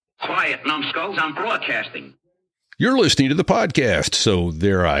Quiet, numbskulls. I'm broadcasting. You're listening to the podcast, So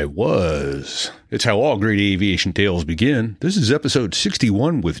There I Was. It's how all great aviation tales begin. This is episode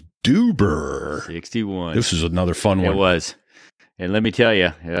 61 with Doober. 61. This is another fun one. It was. And let me tell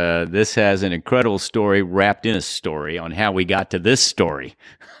you, this has an incredible story wrapped in a story on how we got to this story.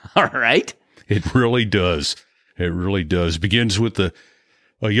 All right? It really does. It really does. Begins with a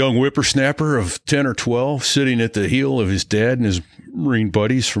young whippersnapper of 10 or 12 sitting at the heel of his dad and his Marine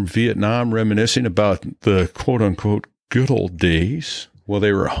buddies from Vietnam, reminiscing about the quote-unquote good old days while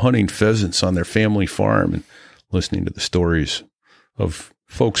they were hunting pheasants on their family farm and listening to the stories of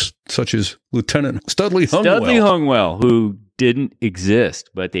folks such as Lieutenant Studley Hungwell. Studley Hungwell, who didn't exist,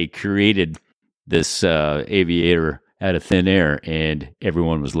 but they created this aviator out of thin air, and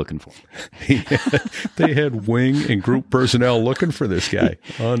everyone was looking for him. They had wing and group personnel looking for this guy.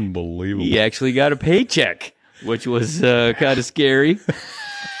 Unbelievable. He actually got a paycheck, which was kind of scary.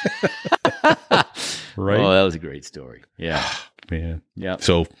 Right? Oh, that was a great story. Yeah. Man. Yeah.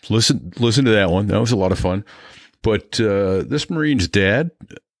 So listen to that one. That was a lot of fun. But this Marine's dad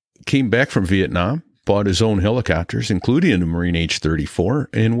came back from Vietnam, bought his own helicopters, including a Marine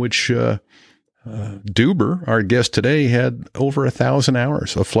H-34, in which Doober, our guest today, had over 1,000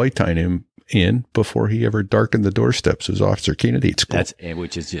 hours of flight time in before he ever darkened the doorsteps of Officer Candidate School.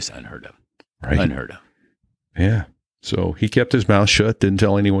 Which is just unheard of. Right? Unheard of. Yeah. So he kept his mouth shut, didn't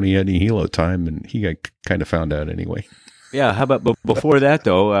tell anyone he had any helo time, and he got kind of found out anyway. Yeah. How about before that,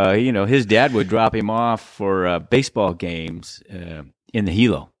 though? His dad would drop him off for baseball games in the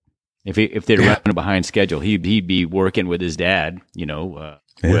helo. If they're running behind schedule, he'd be working with his dad,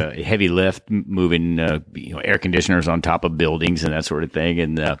 heavy lift, moving air conditioners on top of buildings and that sort of thing,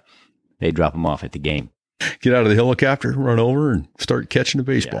 and they drop him off at the game. Get out of the helicopter, run over, and start catching the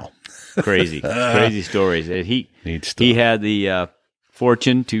baseball. Yeah. Crazy stories. He had the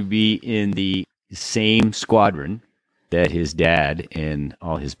fortune to be in the same squadron that his dad and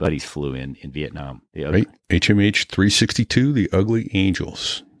all his buddies flew in Vietnam. Right, HMH 362, the Ugly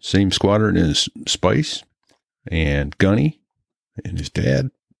Angels. Same squadron as Spice and Gunny and his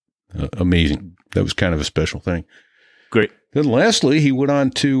dad. Amazing. That was kind of a special thing. Great. Then lastly, he went on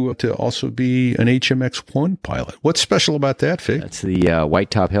to also be an HMX-1 pilot. What's special about that, Fig? That's the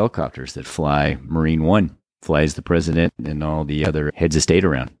white top helicopters that fly Marine One. Flies the president and all the other heads of state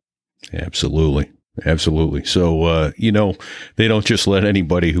around. Absolutely. Absolutely. So, they don't just let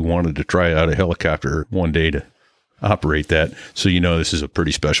anybody who wanted to try out a helicopter one day to operate that. So, this is a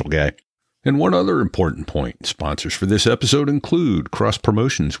pretty special guy. And one other important point, sponsors for this episode include cross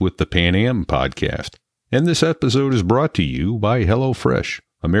promotions with the Pan Am podcast. And this episode is brought to you by HelloFresh,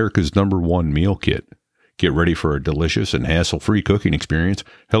 America's #1 meal kit. Get ready for a delicious and hassle-free cooking experience.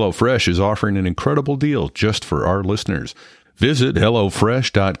 HelloFresh is offering an incredible deal just for our listeners. Visit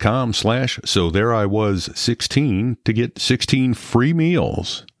HelloFresh.com/SoThereIWas16 to get 16 free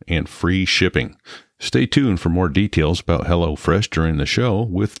meals and free shipping. Stay tuned for more details about HelloFresh during the show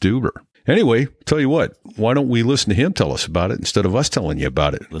with Doober. Anyway, tell you what, why don't we listen to him tell us about it instead of us telling you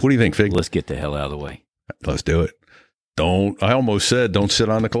about it? What do you think, Fig? Let's get the hell out of the way. Let's do it. I almost said don't sit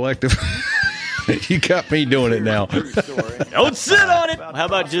on the collective. You got me doing it now. Don't sit on it. How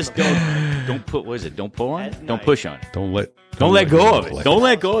about just don't put, what is it? Don't pull on it? Don't push on it. Don't let go of it. Don't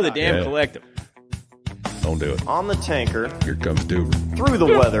let go of the damn collective. Don't do it. On the tanker. Here comes Doober. Through the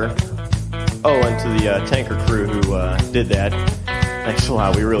weather. Oh, and to the tanker crew who did that. Thanks a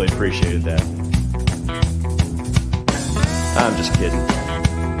lot. We really appreciated that. I'm just kidding.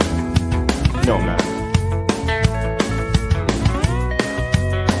 No, I'm not.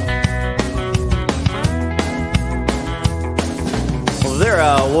 Well, there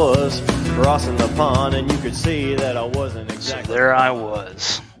I was, crossing the pond, and you could see that I wasn't exactly... So there I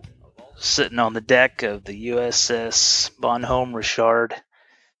was, sitting on the deck of the USS Bonhomme Richard,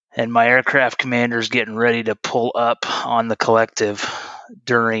 and my aircraft commander's getting ready to pull up on the collective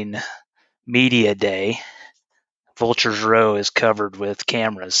during media day. Vulture's Row is covered with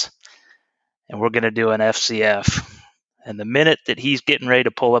cameras, and we're going to do an FCF. And the minute that he's getting ready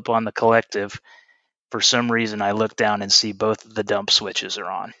to pull up on the collective, for some reason I look down and see both of the dump switches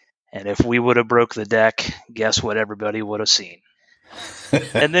are on. And if we would have broke the deck, guess what everybody would have seen?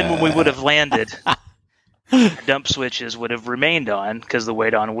 And then when we would have landed... dump switches would have remained on because the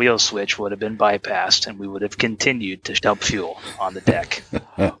weight on wheel switch would have been bypassed, and we would have continued to dump fuel on the deck.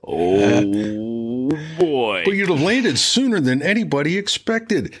 Oh, boy. But you'd have landed sooner than anybody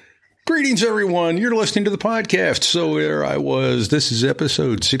expected. Greetings, everyone. You're listening to the podcast. So there I was. This is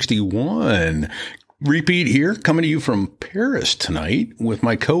episode 61. Repeat here, coming to you from Paris tonight with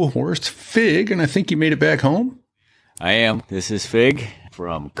my co-host, Fig, and I think you made it back home. I am. This is Fig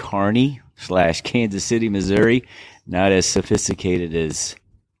from Kearney/Kansas City, Missouri. Not as sophisticated as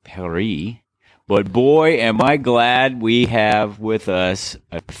Paris, but boy, am I glad we have with us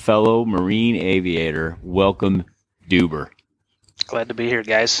a fellow Marine aviator. Welcome, Doober. Glad to be here,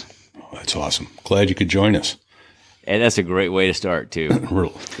 guys. Oh, that's awesome. Glad you could join us. And that's a great way to start, too.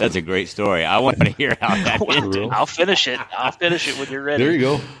 Really? That's a great story. I want to hear how that ended. I'll finish it. I'll finish it when you're ready. There you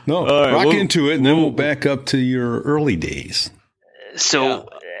go. No, right, rock into it, and then we'll back up to your early days. So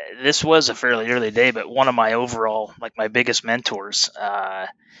this was a fairly early day, but one of my overall, like my biggest mentors,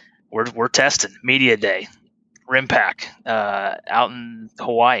 we're testing media day, RIMPAC, out in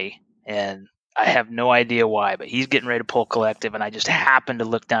Hawaii, and I have no idea why, but he's getting ready to pull collective, and I just happened to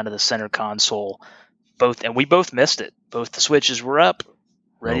look down to the center console, and we both missed it. Both the switches were up,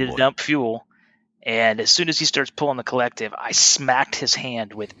 ready to dump fuel, and as soon as he starts pulling the collective, I smacked his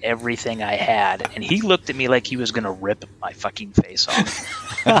hand with everything I had, and he looked at me like he was going to rip my fucking face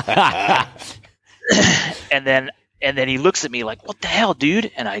off. and then he looks at me like, "What the hell,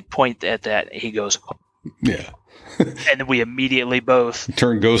 dude?" And I point at that, and he goes, Yeah. and then we immediately both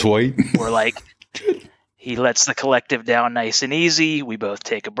Turn ghost white. we're like, he lets the collective down nice and easy. We both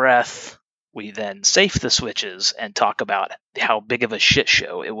take a breath. We then safe the switches and talk about how big of a shit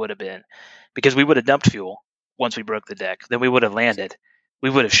show it would have been, because we would have dumped fuel once we broke the deck. Then we would have landed. We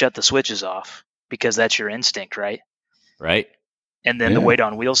would have shut the switches off because that's your instinct, right? Right. And then the weight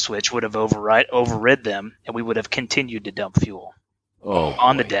on wheel switch would have overrid them, and we would have continued to dump fuel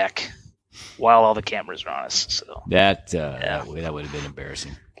on the deck while all the cameras are on us. So that would have been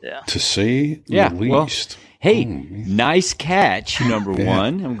embarrassing. Yeah. To say the least. Well, hey, nice catch, number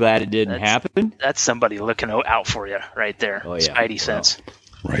one. I'm glad it didn't happen. That's somebody looking out for you right there. Oh, yeah. Spidey sense.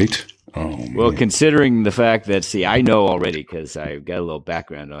 Right? Oh, man. Well, considering the fact that, I know already because I've got a little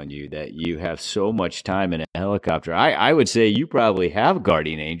background on you that you have so much time in a helicopter. I would say you probably have a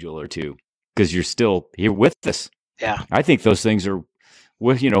guardian angel or two because you're still here with us. Yeah. I think those things are,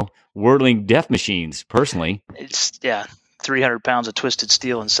 whirling death machines, personally. It's 300 pounds of twisted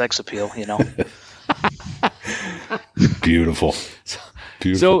steel and sex appeal, Beautiful.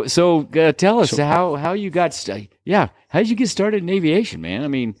 So tell us how you got how did you get started in aviation, man? I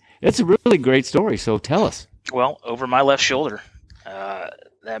mean, it's a really great story, so tell us. Well, over my left shoulder,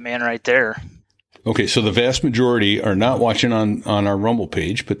 that man right there. Okay, so the vast majority are not watching on our Rumble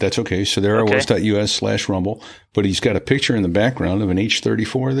page, but that's okay. So there was.us/Rumble, but he's got a picture in the background of an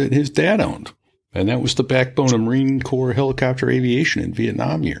H-34 that his dad owned. And that was the backbone of Marine Corps helicopter aviation in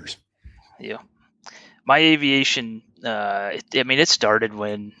Vietnam years. Yeah. My aviation, it started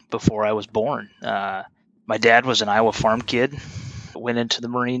before I was born. My dad was an Iowa farm kid, went into the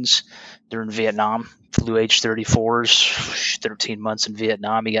Marines during Vietnam, flew H-34s, 13 months in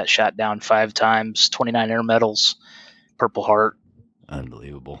Vietnam. He got shot down 5 times, 29 air medals, Purple Heart.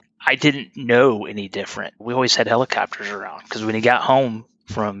 Unbelievable. I didn't know any different. We always had helicopters around because when he got home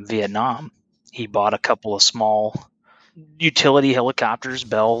from Vietnam, he bought a couple of small utility helicopters,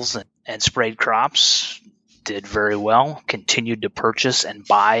 Bells, and sprayed crops. Did very well. Continued to purchase and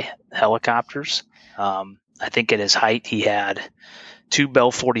buy helicopters. I think at his height, he had 2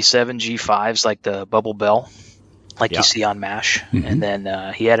 Bell 47 G5s, like the Bubble Bell, you see on MASH. Mm-hmm. And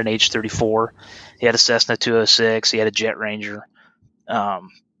then he had an H-34. He had a Cessna 206. He had a Jet Ranger.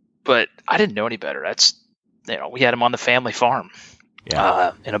 But I didn't know any better. We had him on the family farm in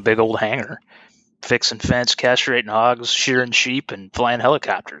a big old hangar, fixing fence, castrating hogs, shearing sheep, and flying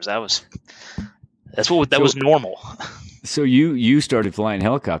helicopters. That was normal. So you started flying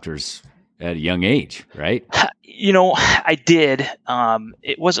helicopters at a young age, right? I did.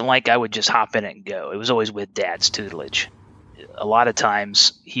 It wasn't like I would just hop in it and go. It was always with Dad's tutelage. A lot of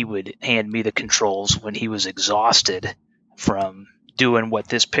times he would hand me the controls when he was exhausted from doing what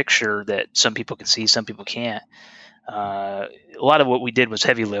this picture that some people can see, some people can't. A lot of what we did was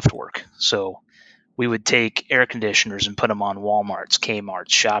heavy lift work. So we would take air conditioners and put them on Walmarts,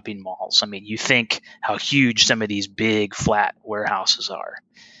 Kmart's, shopping malls. I mean, you think how huge some of these big flat warehouses are.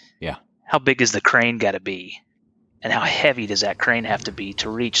 Yeah. How big is the crane got to be? And how heavy does that crane have to be to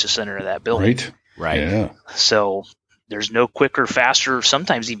reach the center of that building? Right. Yeah. So there's no quicker, faster,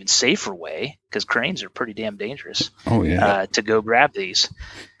 sometimes even safer way, because cranes are pretty damn dangerous. Oh, yeah. To go grab these.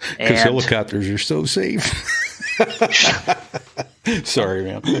 Because helicopters are so safe. Sorry,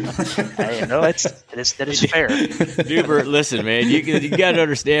 man. Hey, no, that is fair. Doober, listen, man, you got to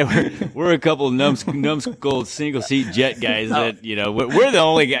understand we're a couple of numbskull single seat jet guys that we're the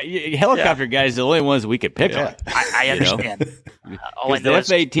only guy. Helicopter guys, the only ones we could pick on. I understand. All I know the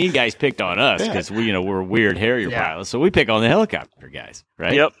is F-18 guys picked on us because we're weird Harrier pilots, so we pick on the helicopter guys,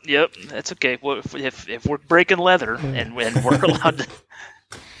 right? Yep. That's okay. Well, if we're breaking leather and we're allowed to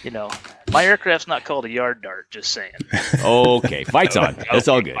my aircraft's not called a yard dart. Just saying. Okay, fight's on. It's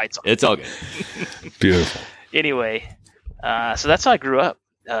all good. It's all good. Beautiful. Anyway, so that's how I grew up.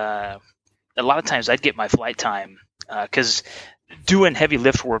 A lot of times I'd get my flight time because doing heavy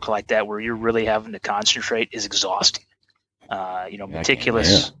lift work like that, where you're really having to concentrate, is exhausting.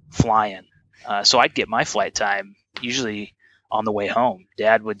 Meticulous flying. So I'd get my flight time usually on the way home.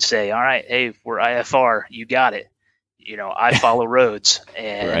 Dad would say, "All right, hey, we're IFR. You got it." I follow roads,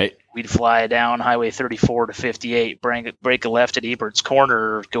 and we'd fly down Highway 34 to 58, break a left at Ebert's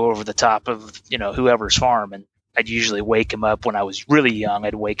Corner, or go over the top of whoever's farm, and I'd usually wake him up when I was really young.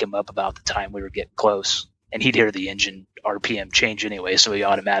 I'd wake him up about the time we were getting close, and he'd hear the engine RPM change anyway, so he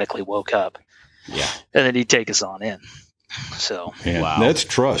automatically woke up. Yeah, and then he'd take us on in. So wow, that's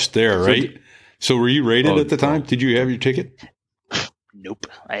trust there, right? So were you rated at the time? Did you have your ticket? Nope,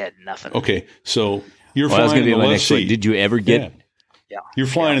 I had nothing. Okay, so you're flying in the left seat. Did you ever get? Yeah, you're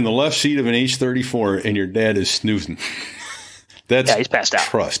flying in the left seat of an H-34, and your dad is snoozing. That's he's passed out.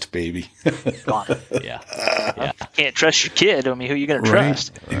 Trust, baby. Gone. Yeah. Can't trust your kid. I mean, who are you going to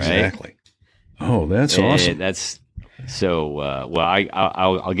trust? Exactly. Oh, that's awesome. That's so. Well,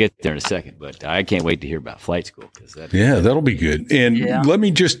 I'll get there in a second, but I can't wait to hear about flight school that'll be good. And let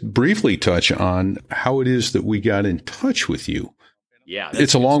me just briefly touch on how it is that we got in touch with you. Yeah,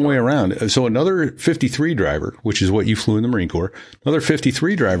 it's a long way around. So another 53 driver, which is what you flew in the Marine Corps, another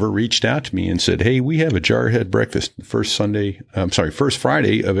 53 driver reached out to me and said, "Hey, we have a jarhead breakfast first Friday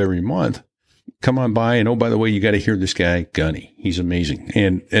of every month. Come on by. And oh, by the way, you got to hear this guy, Gunny. He's amazing."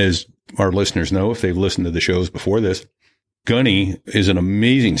 And as our listeners know, if they've listened to the shows before this, Gunny is an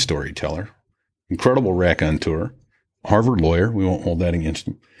amazing storyteller, incredible raconteur, Harvard lawyer. We won't hold that against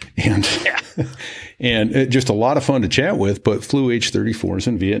him. And just a lot of fun to chat with, but flew H-34s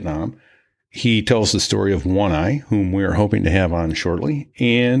in Vietnam. He tells the story of One Eye, whom we are hoping to have on shortly.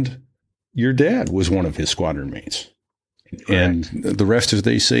 And your dad was one of his squadron mates. Correct. And the rest, as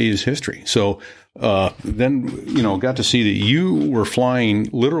they say, is history. So then, got to see that you were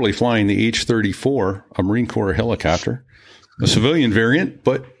literally flying the H-34, a Marine Corps helicopter, a civilian variant,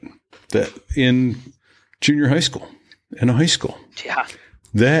 but in junior high school, in a high school. Yeah.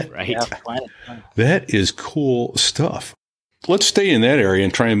 That is cool stuff. Let's stay in that area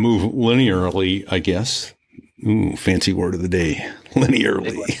and try and move linearly, I guess. Ooh, fancy word of the day,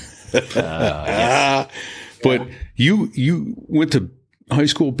 linearly. But you went to high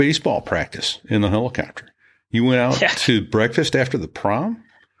school baseball practice in the helicopter. You went out to breakfast after the prom?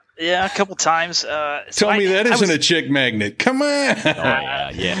 Yeah, a couple times. Tell me that isn't a chick magnet. Come on.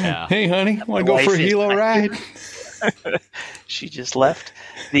 Yeah. Hey, honey, want to go for a helo ride? She just left.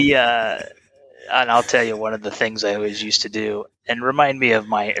 And I'll tell you one of the things I always used to do, and remind me of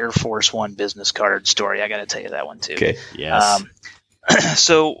my Air Force One business card story. I got to tell you that one too. Okay. Yes.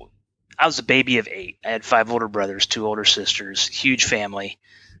 So I was a baby of 8. I had 5 older brothers, 2 older sisters, huge family.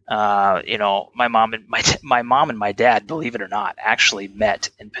 My mom and my dad, believe it or not, actually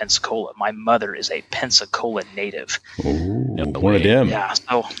met in Pensacola. My mother is a Pensacola native. Ooh, one of them. Yeah.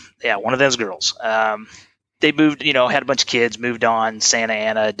 So one of those girls. They moved, had a bunch of kids, moved on, Santa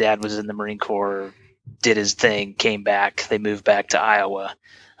Ana. Dad was in the Marine Corps, did his thing, came back. They moved back to Iowa.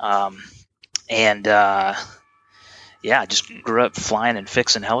 Just grew up flying and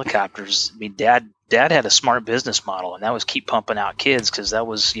fixing helicopters. I mean, Dad had a smart business model, and that was keep pumping out kids because that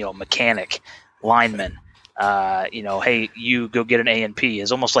was, mechanic, lineman. Hey, you go get an A&P.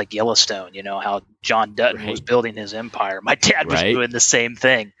 It's almost like Yellowstone, how John Dutton was building his empire. My dad was doing the same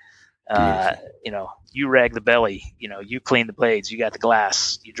thing. You rag the belly, you clean the blades, you got the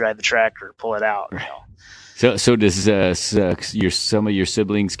glass, you drive the tractor, pull it out. So does some of your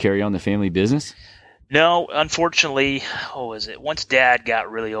siblings carry on the family business? No, unfortunately. What was it? Once Dad got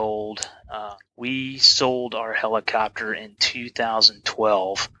really old, we sold our helicopter in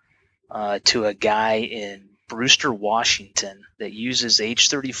 2012 to a guy in Brewster, Washington that uses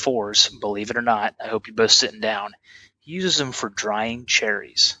H-34s. Believe it or not, I hope you're both sitting down. He uses them for drying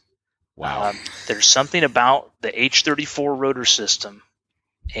cherries. Wow. There's something about the H-34 rotor system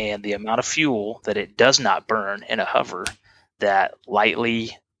and the amount of fuel that it does not burn in a hover that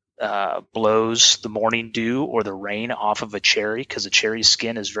lightly blows the morning dew or the rain off of a cherry, because the cherry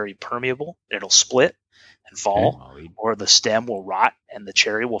skin is very permeable. It'll split and fall, or the stem will rot and the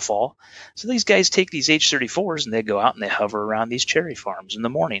cherry will fall. So these guys take these H-34s and they go out and they hover around these cherry farms in the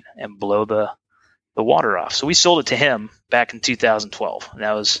morning and blow the water off. So we sold it to him back in 2012. And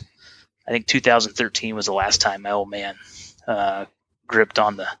that was, I think 2013 was the last time my old man gripped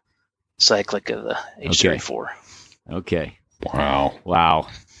on the cyclic of the H-34. Okay. Wow.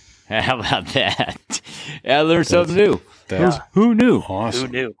 How about that? I learned something new. That's Who knew? awesome.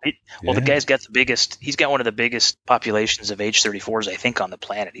 Who knew? Well, the guy's got he's got one of the biggest populations of H-34s, I think, on the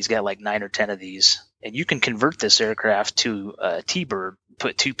planet. He's got like 9 or 10 of these. And you can convert this aircraft to a T-bird,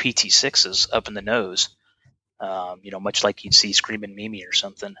 put 2 PT-6s up in the nose, much like you'd see Screaming Mimi or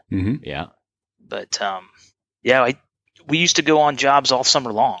something. Mm-hmm. Yeah. But, we used to go on jobs all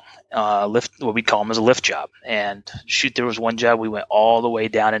summer long. What we call them as a lift job. And shoot, there was one job we went all the way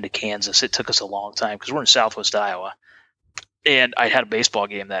down into Kansas. It took us a long time because we're in Southwest Iowa. And I had a baseball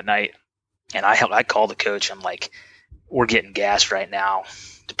game that night, and I called the coach. I'm like, we're getting gassed right now,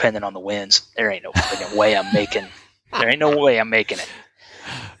 depending on the winds. There ain't no freaking way I'm making. There ain't no way I'm making it.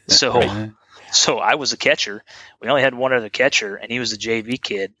 So I was a catcher. We only had one other catcher, and he was a JV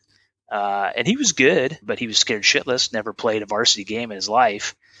kid. And he was good, but he was scared shitless, never played a varsity game in his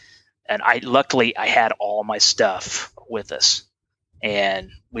life. And luckily I had all my stuff with us. And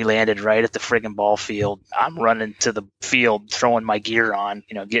we landed right at the friggin' ball field. I'm running to the field, throwing my gear on,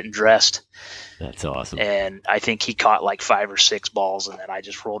 getting dressed. That's awesome. And I think he caught like 5 or 6 balls, and then I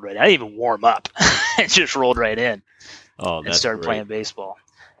just rolled right in. I didn't even warm up. I just rolled right in and started playing baseball.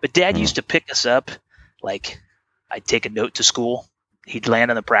 But Dad used to pick us up. Like, I'd take a note to school. He'd land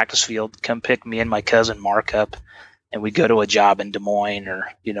on the practice field, come pick me and my cousin Mark up, and we'd go to a job in Des Moines or,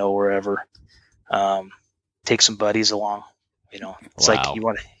 wherever. Take some buddies along. It's like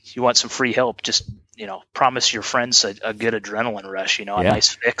you want some free help. Just, promise your friends a good adrenaline rush, a nice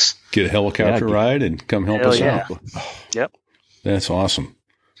fix. Get a helicopter ride and come help us out. Yep. That's awesome.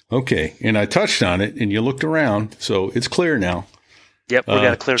 Okay. And I touched on it and you looked around, so it's clear now. Yep. We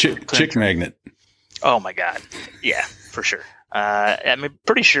got a clear chick magnet. Oh my God. Yeah, for sure. I'm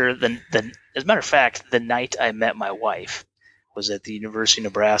pretty sure as a matter of fact, the night I met my wife was at the University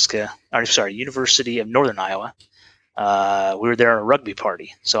of Northern Iowa. We were there on a rugby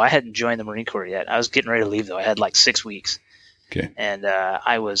party. So I hadn't joined the Marine Corps yet. I was getting ready to leave though. I had like 6 weeks. Okay. And,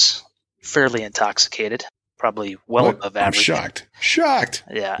 I was fairly intoxicated, probably well above average. I'm shocked.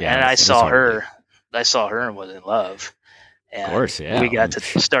 Yeah. And I saw her and was in love. And of course. Yeah. we got to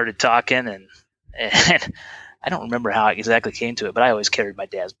started talking and I don't remember how I exactly came to it, but I always carried my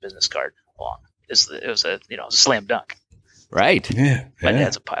dad's business card along. It was a slam dunk. Right. Yeah. My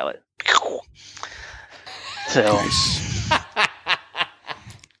dad's a pilot. So nice.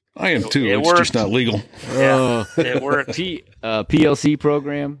 I am too. It It's worked. just not legal. Yeah, it worked. PLC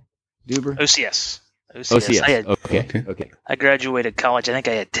program, Doober? OCS. Okay. I graduated college. I think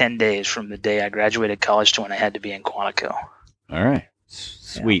I had 10 days from the day I graduated college to when I had to be in Quantico. All right.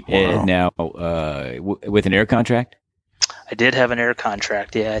 Sweet. Yeah. Wow. And now, with an air contract? I did have an air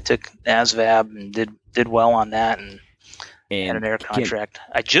contract. Yeah, I took ASVAB and did well on that and had an air contract.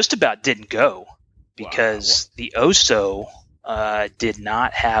 I just about didn't go because the OSO did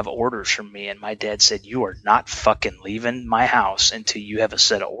not have orders from me, and my dad said, "You are not fucking leaving my house until you have a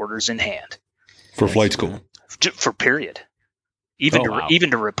set of orders in hand." For flight school. For period. Even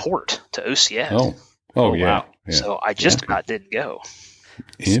to report to OCS. Oh yeah. Wow. Yeah. So I just about didn't go.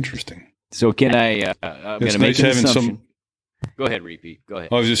 Interesting. So can I? I'm going to make an assumption. Go ahead, repeat. Go ahead.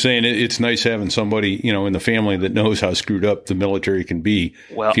 I was just saying it's nice having somebody in the family that knows how screwed up the military can be.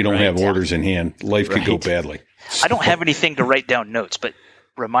 If you don't have orders in hand, life could go badly. I don't have anything to write down notes, but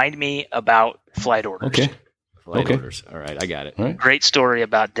remind me about flight orders. Okay. Flight orders. All right, I got it. All right. Great story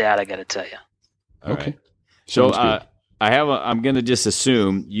about Dad, I got to tell you. All right. So I'm going to just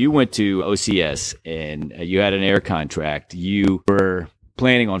assume you went to OCS and you had an air contract. You were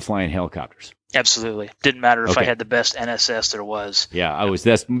planning on flying helicopters. Absolutely. Didn't matter if I had the best NSS there was. Yeah,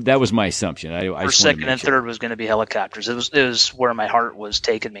 that was my assumption. I second and third was going to be helicopters. It was where my heart was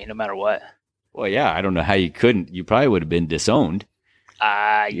taking me, no matter what. Well, yeah, I don't know how you couldn't. You probably would have been disowned.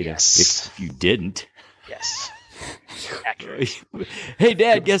 Yes. If you didn't. Yes. Accurate. Hey,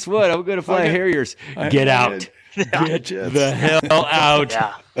 Dad, guess what? I'm going to fly Harriers. Get out. Get the hell out.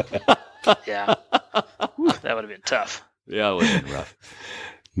 Yeah. Yeah. That would have been tough. Yeah, it would have been rough.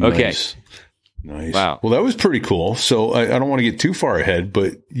 Nice. Okay. Nice. Wow. Well, that was pretty cool. So I don't want to get too far ahead,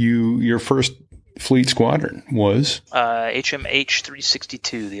 but your first fleet squadron was? HMH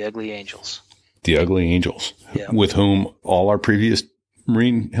 362, the Ugly Angels. The Ugly Angels, with whom all our previous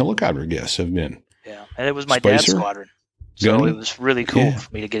Marine helicopter guests have been. Yeah, and it was my dad's squadron. So Gunny? It was really cool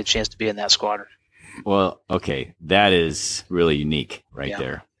for me to get a chance to be in that squadron. Well, okay. That is really unique right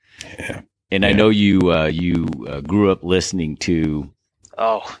there. Yeah. And I know you grew up listening to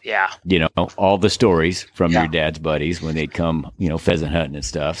all the stories from your dad's buddies when they'd come, pheasant hunting and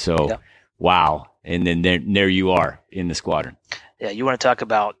stuff. So, wow. And then there you are in the squadron. Yeah, you want to talk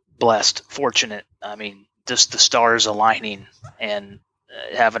about blessed, fortunate. I mean, just the stars aligning and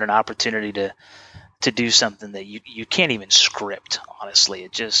having an opportunity to do something that you can't even script, honestly.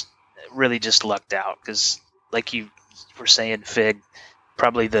 It really just lucked out because, like you were saying, Fig,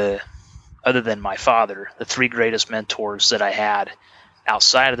 probably other than my father, the three greatest mentors that I had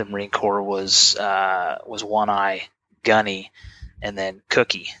outside of the Marine Corps was One Eye, Gunny, and then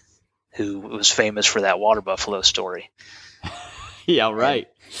Cookie, who was famous for that water buffalo story. Yeah, right.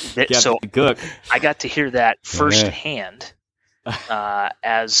 So Cook. I got to hear that firsthand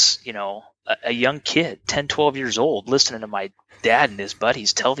as, a young kid, 10, 12 years old, listening to my dad and his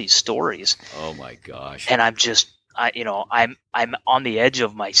buddies tell these stories. Oh my gosh. And I'm just, I'm on the edge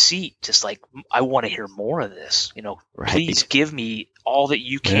of my seat, just like, I want to hear more of this. Right. Please give me all that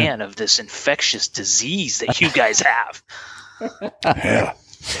you can of this infectious disease that you guys have. Yeah.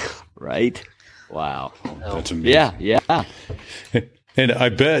 Right. Wow. That's amazing. Yeah. And I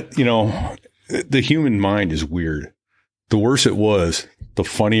bet, the human mind is weird. The worse it was, the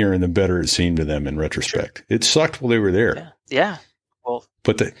funnier and the better it seemed to them in retrospect. Sure. It sucked while they were there. Yeah. Well,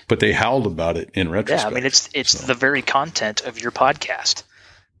 but they howled about it in retrospect. Yeah, I mean, it's the very content of your podcast,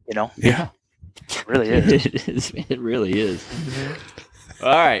 Yeah. It really is. It really is. All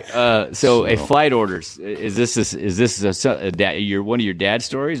right. So a flight orders. Is this one of your dad's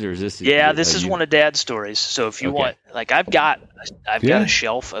stories, or is this? Yeah, this is one of Dad's stories. So if you want, like, I've got a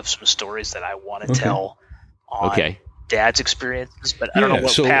shelf of some stories that I want to tell on Dad's experiences, but I don't know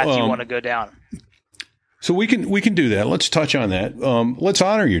what path you want to go down. So we can do that. Let's touch on that. Let's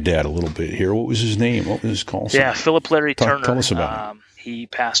honor your dad a little bit here. What was his name? What was his call sign? Yeah, Philip Larry Turner. Tell us about him. He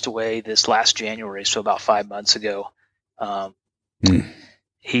passed away this last January, so about 5 months ago.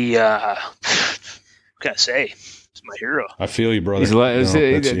 He, what can I say? He's my hero. I feel you, brother.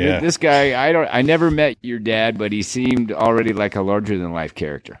 This guy, I never met your dad, but he seemed already like a larger than life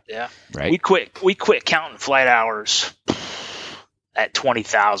character. Yeah. Right. We quit counting flight hours at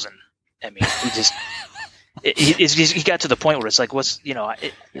 20,000. I mean, he got to the point where it's like, I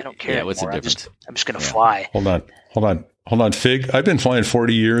don't care. Yeah, what's the difference? I'm just going to fly. Hold on, Fig. I've been flying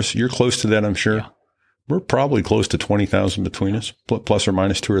 40 years. You're close to that, I'm sure. Yeah. We're probably close to 20,000 between us, plus or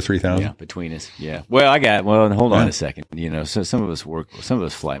minus 2,000 or 3,000. Yeah, between us. Yeah. Well, hold on a second. So some of us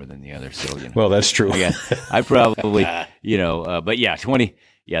fly more than the others. So, Well, that's true. I probably, but yeah, 20.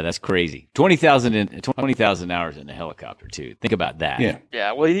 Yeah, that's crazy. 20,000 hours in a helicopter too. Think about that. Yeah.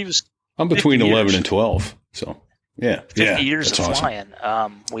 Yeah. Well, I'm between 11 and 12. So yeah. 50 years of flying.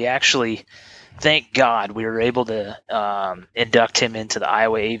 We actually, thank God, we were able to induct him into the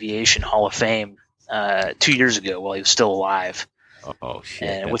Iowa Aviation Hall of Fame 2 years ago while he was still alive. Oh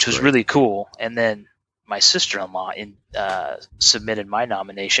shit! Which was really cool. And then my sister-in-law submitted my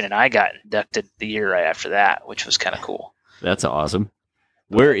nomination, and I got inducted the year right after that, which was kind of cool. That's awesome.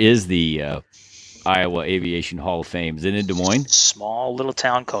 Where is the Iowa Aviation Hall of Fame? Is it in Des Moines? Small little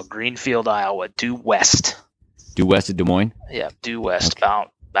town called Greenfield, Iowa, due west. Due west of Des Moines? Yeah, due west,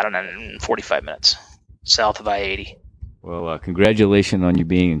 about 45 minutes south of I-80. Well, congratulations on you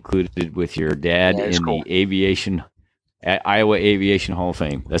being included with your dad in the Iowa Aviation Hall of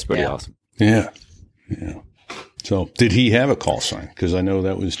Fame. That's pretty awesome. Yeah. So, did he have a call sign? Because I know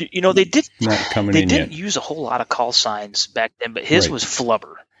that was they did not coming in yet. They didn't use a whole lot of call signs back then, but his was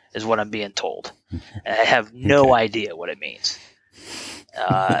flubber, is what I'm being told. And I have no idea what it means.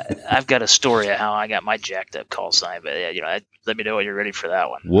 I've got a story of how I got my jacked up call sign, but let me know when you're ready for that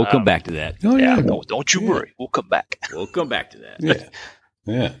one. We'll come back to that. Oh, yeah. No, don't you worry. We'll come back. We'll come back to that.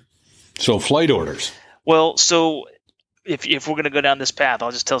 Yeah. So flight orders. Well, so if we're going to go down this path,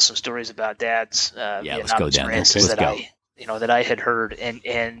 I'll just tell some stories about Dad's Vietnam experiences that I had heard,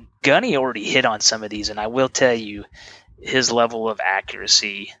 and Gunny already hit on some of these, and I will tell you, his level of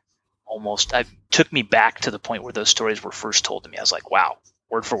accuracy took me back to the point where those stories were first told to me. I was like, wow,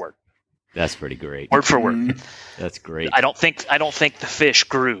 word for word. That's pretty great. Word for word. That's great. I don't think the fish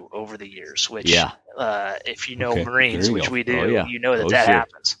grew over the years, which if you know Marines, which we do, you know that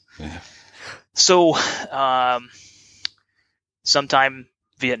happens. Yeah. So sometime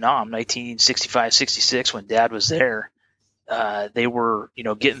Vietnam, 1965, 66, when Dad was there, they were,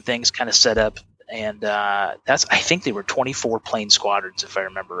 getting things kind of set up. And I think they were 24 plane squadrons, if I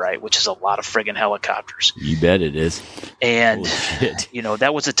remember right, which is a lot of friggin' helicopters. You bet it is. And,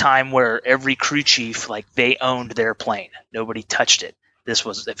 that was a time where every crew chief, they owned their plane. Nobody touched it. If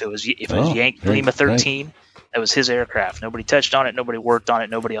it was Yankee Lima 13, that was his aircraft. Nobody touched on it. Nobody worked on it.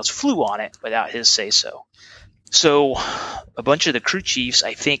 Nobody else flew on it without his say-so. So a bunch of the crew chiefs,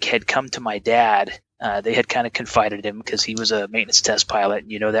 I think, had come to my dad. They had kind of confided in him because he was a maintenance test pilot.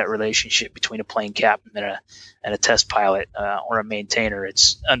 And that relationship between a plane captain and a test pilot or a maintainer,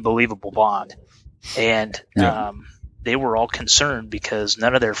 it's unbelievable bond. And they were all concerned because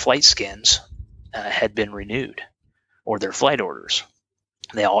none of their flight skins had been renewed, or their flight orders.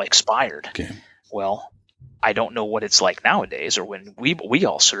 They all expired. Okay. Well, I don't know what it's like nowadays or when we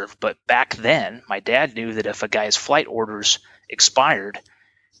all served, but back then, my dad knew that if a guy's flight orders expired,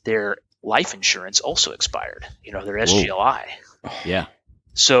 their life insurance also expired, their SGLI. Yeah.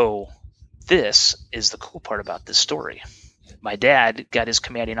 So this is the cool part about this story. My dad got his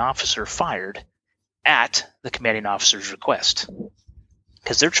commanding officer fired at the commanding officer's request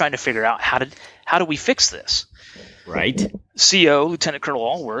because they're trying to figure out how do we fix this? Right. CO, Lieutenant Colonel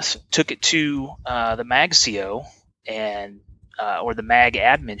Allworth, took it to the MAG CO and or the MAG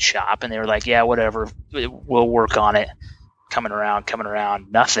admin shop, and they were like, yeah, whatever, we'll work on it. Coming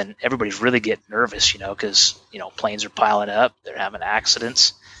around, nothing. Everybody's really getting nervous, because, planes are piling up. They're having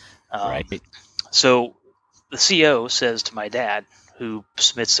accidents. Right. So the CO says to my dad, who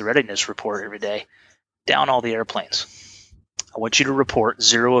submits the readiness report every day, down all the airplanes. I want you to report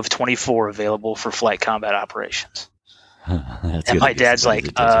 0 of 24 available for flight combat operations. And my dad's like,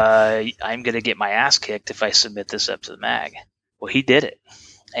 I'm going to get my ass kicked if I submit this up to the MAG. Well, he did it.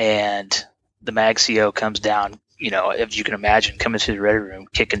 And the MAG CO comes down, if you can imagine, coming to the ready room,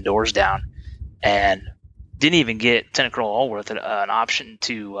 kicking doors down, and didn't even get Lieutenant Colonel Allworth an option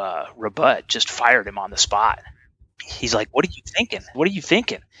to rebut, just fired him on the spot. He's like, what are you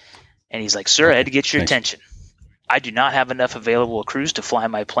thinking? And he's like, sir, I had to get your attention. I do not have enough available crews to fly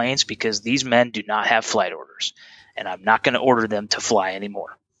my planes because these men do not have flight orders, and I'm not going to order them to fly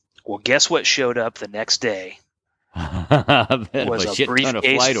anymore. Well, guess what showed up the next day? Was a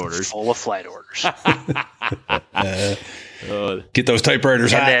briefcase full of flight orders. Get those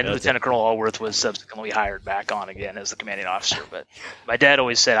typewriters out. And then Lieutenant Colonel Allworth was subsequently hired back on again as the commanding officer. But my dad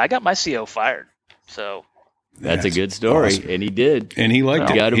always said, I got my CO fired. So that's a good story. Awesome. And he did. And he liked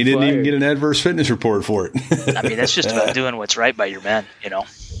it. He didn't even get an adverse fitness report for it. I mean, that's just about doing what's right by your men,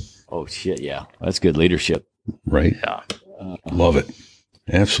 Oh, shit, yeah. That's good leadership. Right. Yeah. Love it.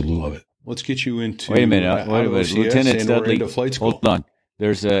 Absolutely love it. Let's get you into. Wait a minute. Lieutenant Studley. Hold on.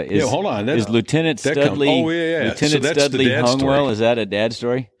 There's hold on. Is Lieutenant Studley? Oh yeah. Lieutenant Studley Hungwell. Story. Is that a dad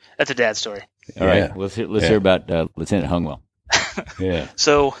story? That's a dad story. All right. Let's hear about Lieutenant Hungwell. Yeah.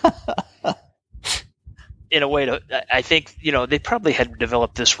 So, in a way, I think they probably had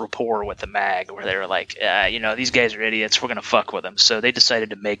developed this rapport with the MAG where they were like, these guys are idiots. We're gonna fuck with them. So they decided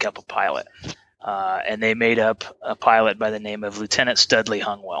to make up a pilot. And they made up a pilot by the name of Lieutenant Studley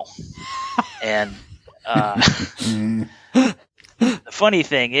Hungwell. And the funny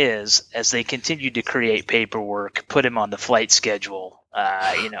thing is, as they continued to create paperwork, put him on the flight schedule,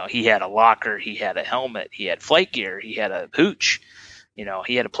 he had a locker, he had a helmet, he had flight gear, he had a hooch,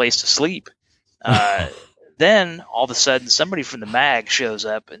 he had a place to sleep. Then all of a sudden somebody from the MAG shows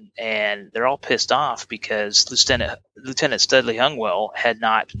up and they're all pissed off because Lieutenant Studley Hungwell had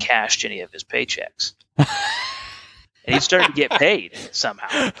not cashed any of his paychecks. And he started to get paid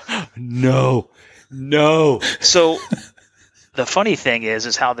somehow. No. So the funny thing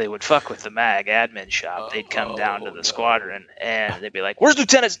is how they would fuck with the MAG admin shop. They'd come down to the squadron and they'd be like, where's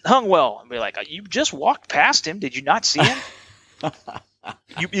Lieutenant Hungwell? And be like, you just walked past him. Did you not see him?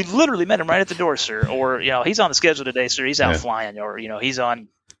 You literally met him right at the door, sir. Or, he's on the schedule today, sir. He's out flying. Or, he's on,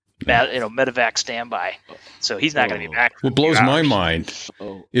 medevac standby. So he's not going to be back. What blows my mind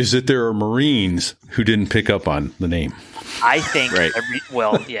is that there are Marines who didn't pick up on the name. I think,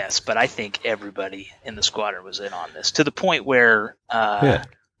 yes, but I think everybody in the squadron was in on this to the point where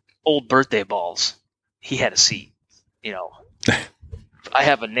old birthday balls, he had a seat. I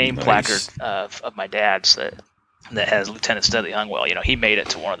have a name placard of my dad's that has Lieutenant Studley Hungwell. He made it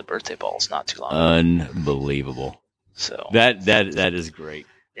to one of the birthday balls not too long ago. Unbelievable. So that is great.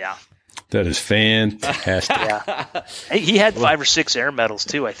 Yeah. That is fantastic. Yeah. He had 5 or 6 air medals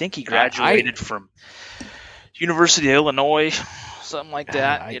too. I think he graduated from University of Illinois, something like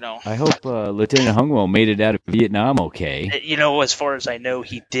that. I hope Lieutenant Hungwell made it out of Vietnam okay. As far as I know,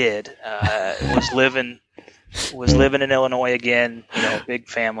 he did. Was living in Illinois again. Big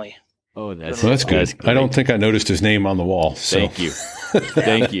family. Oh, that's good. That's I don't think I noticed his name on the wall. So. Thank you.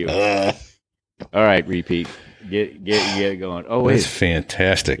 Thank you. All right, repeat. Get it going. Oh, wait. That's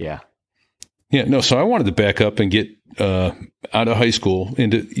fantastic. Yeah. Yeah. No. So I wanted to back up and get out of high school.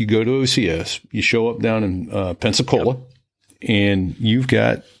 You go to OCS. You show up down in Pensacola, and you've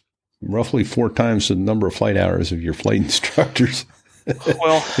got roughly 4 times the number of flight hours of your flight instructors.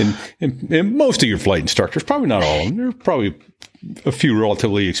 Well, and most of your flight instructors, probably not all of them. There are probably a few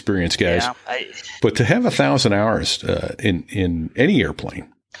relatively experienced guys. Yeah, but to have 1,000 hours in any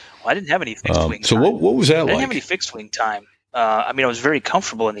airplane. Well, I didn't have any fixed wing time. So what was that like? I didn't have any fixed wing time. I was very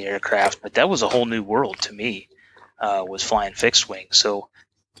comfortable in the aircraft, but that was a whole new world to me, was flying fixed wing. So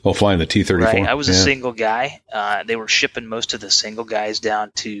Oh, flying the T-34. Right. I was a single guy. They were shipping most of the single guys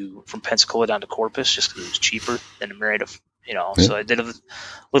from Pensacola down to Corpus just because it was cheaper than to marry So I did a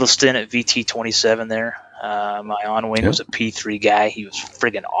little stint at VT-27 there. My on-wing was a P3 guy. He was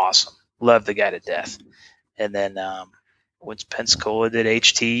friggin' awesome. Loved the guy to death. And then went to Pensacola, did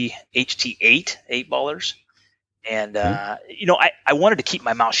HT8, 8-ballers. And, I wanted to keep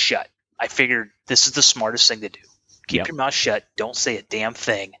my mouth shut. I figured this is the smartest thing to do. Keep your mouth shut. Don't say a damn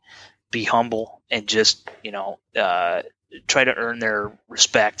thing. Be humble and just, try to earn their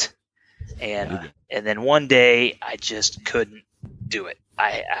respect. And then one day I just couldn't do it.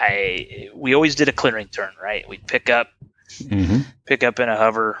 We always did a clearing turn, right? We'd pick up in a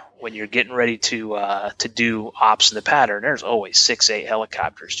hover when you're getting ready to do ops in the pattern. There's always 6-8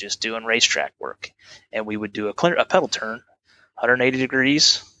 helicopters just doing racetrack work, and we would do a pedal turn, 180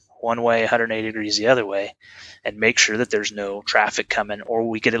 degrees one way, 180 degrees the other way, and make sure that there's no traffic coming, or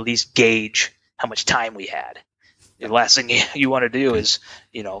we could at least gauge how much time we had. The last thing you want to do is,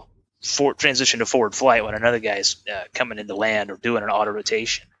 transition to forward flight when another guy's coming into land or doing an auto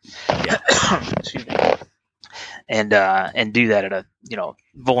rotation. Excuse me. And do that at a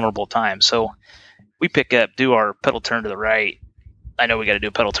vulnerable time. So we pick up, do our pedal turn to the right. I know we got to do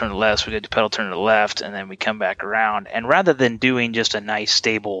a pedal turn to the left. So we got to do pedal turn to the left, and then we come back around. And rather than doing just a nice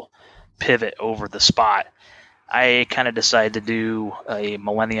stable pivot over the spot, I kind of decided to do a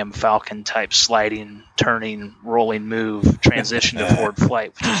Millennium Falcon type sliding, turning, rolling move transition to forward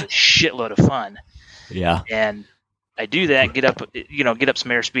flight, which is a shitload of fun. Yeah. And I do that, get up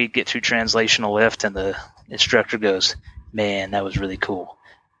some airspeed, get through translational lift, and the instructor goes, "Man, that was really cool.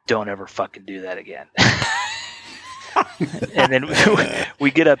 Don't ever fucking do that again." And then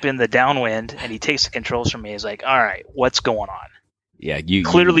we get up in the downwind, and he takes the controls from me. He's like, "All right, what's going on? Yeah,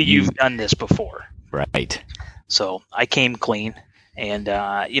 you've done this before." Right. So I came clean, and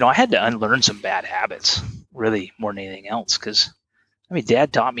I had to unlearn some bad habits, really more than anything else, because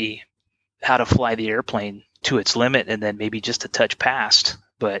Dad taught me how to fly the airplane to its limit, and then maybe just a touch past.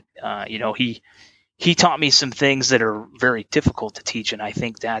 But he taught me some things that are very difficult to teach, and I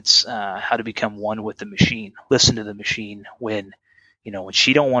think that's how to become one with the machine. Listen to the machine when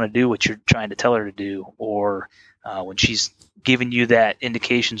she don't want to do what you're trying to tell her to do, or when she's giving you that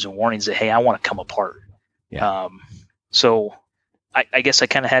indications and warnings that, hey, I want to come apart. Yeah. So I guess I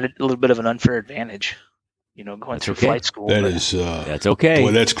kind of had a little bit of an unfair advantage, going through flight school. That's okay.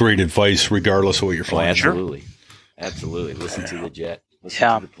 Boy, that's great advice, regardless of what you're flying. Absolutely. Absolutely. Listen to the jet.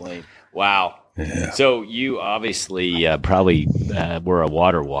 Listen to the plane. Wow. Yeah. So you obviously probably were a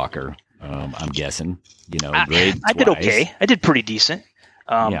water walker, I'm guessing. Grades I did okay. I did pretty decent.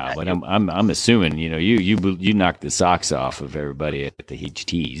 But I'm assuming you knocked the socks off of everybody at the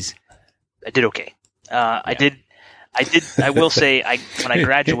HTs. I did okay. I did. I will say, when I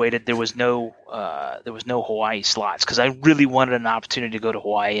graduated, there was no Hawaii slots because I really wanted an opportunity to go to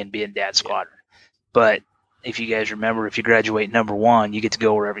Hawaii and be in Dad's squadron. But if you guys remember, if you graduate number 1, you get to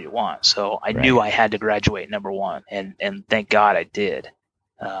go wherever you want. So I knew I had to graduate number 1, and thank God I did.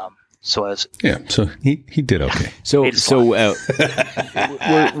 So he did okay.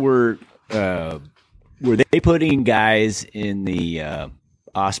 Were they putting guys in the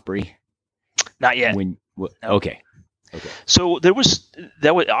Osprey? Not yet. No. Okay. So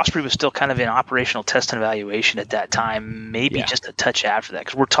Osprey was still kind of in operational test and evaluation at that time, maybe just a touch after that.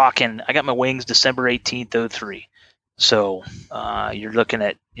 Because we're talking, I got my wings December 18th, 2003. So you're looking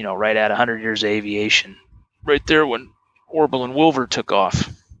at, right at 100 years of aviation, right there when Orville and Wilver took off.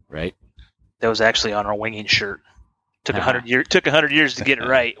 Right. That was actually on our winging shirt. Took 100 years to get it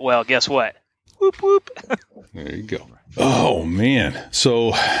right. Well, guess what? Whoop whoop. There you go. Oh man.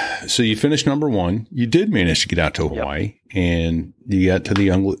 So you finished number 1. You did manage to get out to Hawaii, and you got to the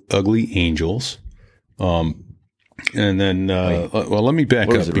Ugly Angels. And then let me back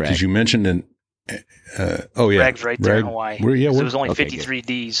up because you mentioned Rag's right there in Hawaii. So it was only 53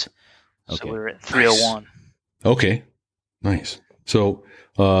 Ds. So we were at 301. Okay. Nice. So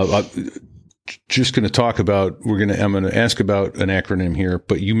just going to talk about, I'm going to ask about an acronym here,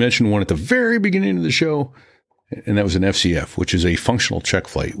 but you mentioned one at the very beginning of the show, and that was an FCF, which is a functional check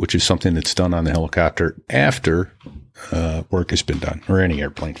flight, which is something that's done on the helicopter after work has been done, or any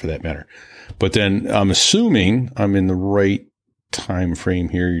airplane for that matter. But then I'm assuming I'm in the right time frame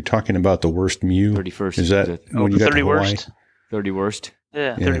here. You're talking about the worst MEU. 31st. Is that when you got 30 to Hawaii? worst? 30 worst.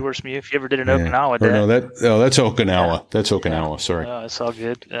 Yeah, 30 worst MEU. If you ever did an Okinawa, that's Okinawa. Yeah. That's Okinawa. Sorry. It's all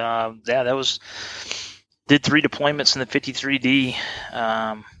good. Did 3 deployments in the 53D,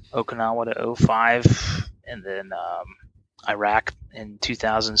 Okinawa to 05, and then Iraq in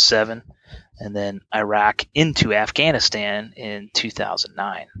 2007, and then Iraq into Afghanistan in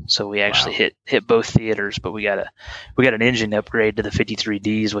 2009. So we actually hit both theaters, but we got an engine upgrade to the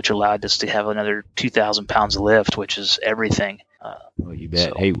 53Ds, which allowed us to have another 2,000 pounds of lift, which is everything. Oh, you bet.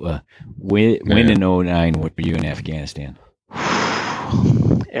 So, hey, when in 09 were you in Afghanistan?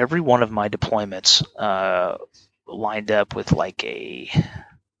 Every one of my deployments lined up with like a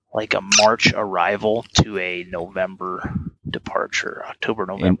March arrival to a November departure, October,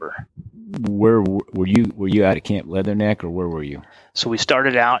 November. And where were you? Were you out at Camp Leatherneck, or where were you? So we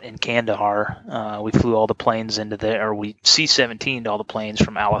started out in Kandahar. We flew all the planes into there, or we C-17'd all the planes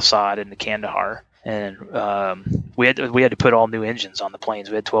from Al Asad into Kandahar. And we had to put all new engines on the planes.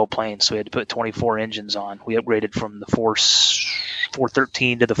 We had 12 planes, so we had to put 24 engines on. We upgraded from the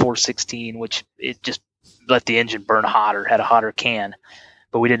 413 to the 416, which it just let the engine burn hotter, had a hotter can,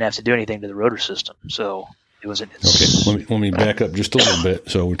 but we didn't have to do anything to the rotor system. So it was okay. Let me back up just a little bit.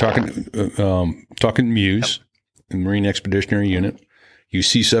 So we're talking Muse, the Marine Expeditionary Unit. You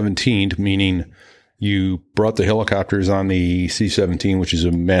C-17'd, meaning you brought the helicopters on the C-17, which is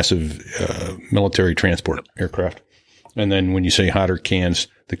a massive military transport aircraft. And then when you say hotter cans,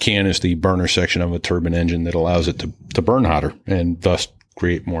 the can is the burner section of a turbine engine that allows it to burn hotter and thus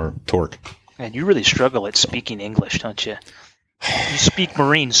create more torque. And you really struggle at speaking English, don't you? You speak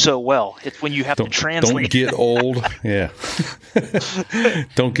Marine so well. It's when you have to translate. Don't get old. Yeah.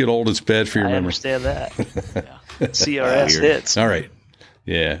 Don't get old. It's bad for your memory. I understand that. Yeah. CRS hits. All right.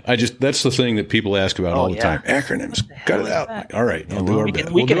 Yeah. That's the thing that people ask about all the time. Acronyms. Cut it out. All right.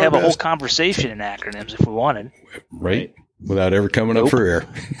 We could have a whole conversation in acronyms if we wanted. Right. Without ever coming up for air.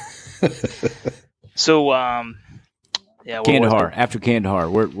 So, Kandahar. After Kandahar,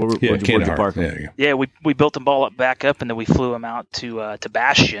 where'd you park them? Yeah, we built them all back up, and then we flew them out to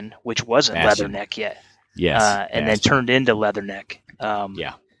Bastion, which wasn't Leatherneck yet. Yes, and then turned into Leatherneck.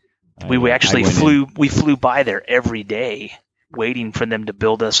 We flew by there every day, waiting for them to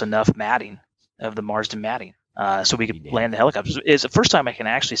build us enough matting of the Marsden matting, so we could land the helicopters. It's the first time I can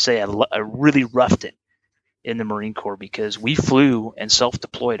actually say I really roughed it in the Marine Corps, because we flew and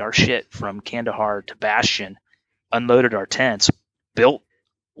self-deployed our shit from Kandahar to Bastion, unloaded our tents, built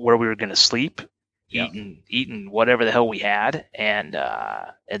where we were going to sleep, eating whatever the hell we had, and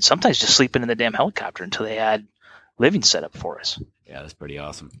sometimes just sleeping in the damn helicopter until they had living set up for us. Yeah, that's pretty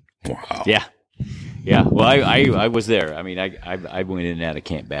awesome. Wow. Yeah. Well, I was there. I mean, I went in and out of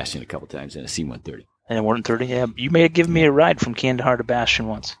Camp Bastion a couple times in a C-130. And a 130. Yeah, you may have given me a ride from Kandahar to Bastion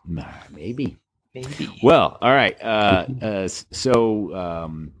once. Maybe. Well, all right.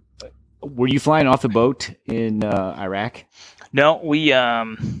 So. Were you flying off the boat in Iraq? No, we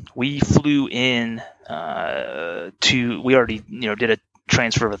flew in we already did a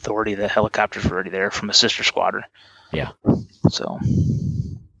transfer of authority. The helicopters were already there from a sister squadron. Yeah. So,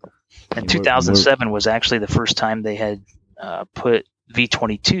 and 2007 was actually the first time they had put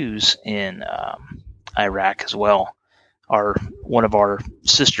V-22s in Iraq as well. One of our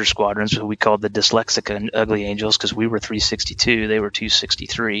sister squadrons, who we called the Dyslexic and Ugly Angels, because we were 362, they were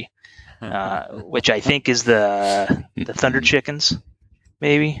 263. Which I think is the Thunder Chickens,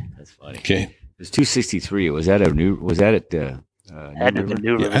 maybe. That's funny. Okay. It was 263. Was that at New River?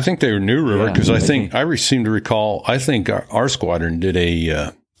 Yeah, I think they were New River, because I seem to recall, I think our squadron did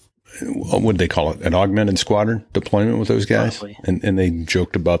a, what would they call it? An augmented squadron deployment with those guys. Probably. And they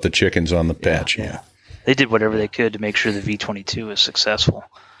joked about the chickens on the patch. Yeah. They did whatever they could to make sure the V-22 was successful.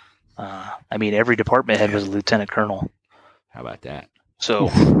 Every department head was a lieutenant colonel. How about that? So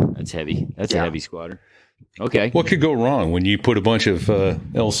that's heavy. That's a heavy squadron. Okay. What could go wrong when you put a bunch of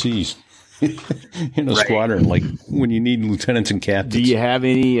LCs in a squadron, like when you need lieutenants and captains? Do you have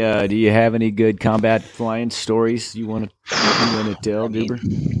any good combat flying stories you want to tell,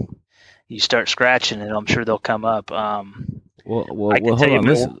 Doober? You start scratching, and I'm sure they'll come up. Well, hold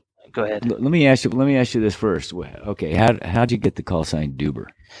on. Go ahead. Let me ask you this first. Okay, how'd you get the call sign Doober?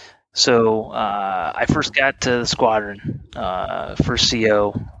 So I first got to the squadron, first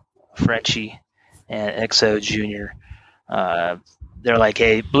CO, Frenchie, and XO Junior. They're like,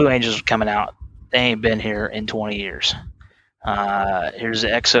 hey, Blue Angels are coming out. They ain't been here in 20 years. Here's the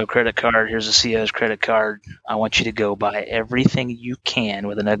XO credit card. Here's the CO's credit card. I want you to go buy everything you can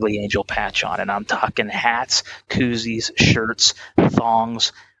with an Ugly Angel patch on it. I'm talking hats, koozies, shirts,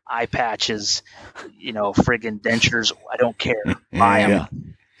 thongs, eye patches, friggin' dentures. I don't care. Buy them. Yeah.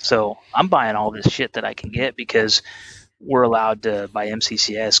 So I'm buying all this shit that I can get, because we're allowed to, by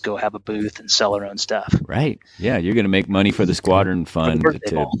MCCS, go have a booth and sell our own stuff. Right. Yeah, you're going to make money for the squadron fund.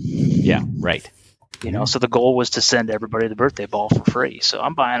 Yeah, right. So the goal was to send everybody the birthday ball for free. So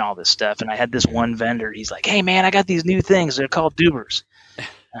I'm buying all this stuff, and I had this one vendor. He's like, "Hey man, I got these new things. They're called Doobers."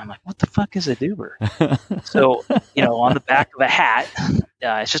 And I'm like, "What the fuck is a Doober?" So on the back of a hat,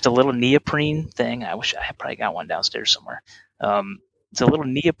 it's just a little neoprene thing. I wish I had probably got one downstairs somewhere. It's a little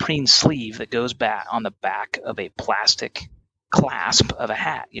neoprene sleeve that goes back on the back of a plastic clasp of a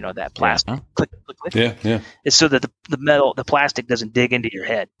hat. That plastic click. Yeah. It's so that the plastic doesn't dig into your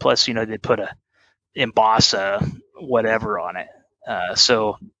head. Plus, they put emboss whatever on it.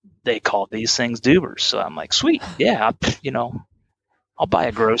 So they called these things Doobers. So I'm like, sweet, yeah, I'll buy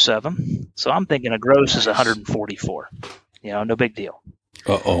a gross of them. So I'm thinking a gross is 144. No big deal.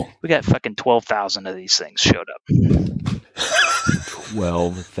 We got fucking 12,000 of these things showed up.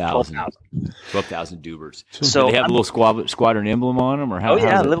 12,000 Doobers. So they have a little squadron emblem on them, or how? Oh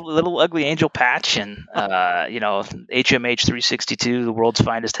yeah, little ugly angel patch, and HMH 362, the world's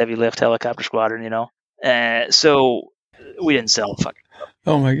finest heavy lift helicopter squadron. So we didn't sell fucking.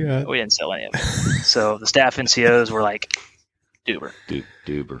 Oh my god, we didn't sell any of it. So the staff NCOs were like, Doober.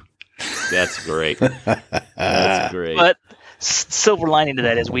 Doober. That's great. That's great. But silver lining to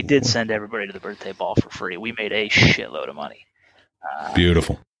that is we did send everybody to the birthday ball for free. We made a shitload of money.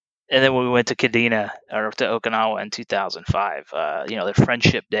 Beautiful. And then when we went to Kadena or to Okinawa in 2005, their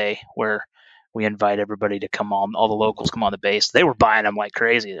friendship day where we invite everybody to come on, all the locals come on the base. They were buying them like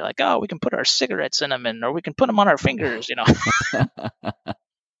crazy. They're like, "Oh, we can put our cigarettes in them, or we can put them on our fingers."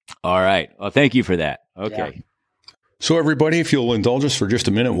 All right. Well, thank you for that. Okay. Yeah. So everybody, if you'll indulge us for just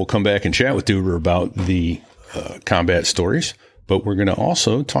a minute, we'll come back and chat with Doober about the combat stories. But we're going to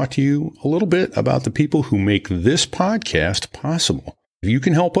also talk to you a little bit about the people who make this podcast possible. You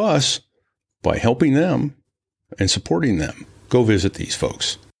can help us by helping them and supporting them. Go visit these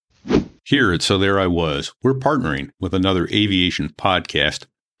folks. Here at So There I Was, we're partnering with another aviation podcast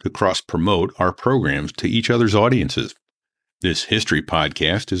to cross-promote our programs to each other's audiences. This history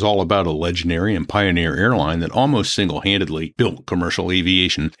podcast is all about a legendary and pioneer airline that almost single-handedly built commercial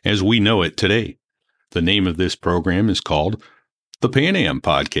aviation as we know it today. The name of this program is called the Pan Am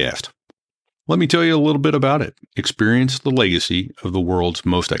Podcast. Let me tell you a little bit about it. Experience the legacy of the world's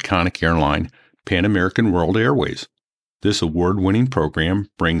most iconic airline, Pan American World Airways. This award-winning program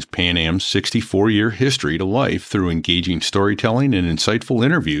brings Pan Am's 64-year history to life through engaging storytelling and insightful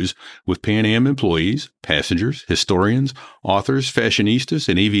interviews with Pan Am employees, passengers, historians, authors, fashionistas,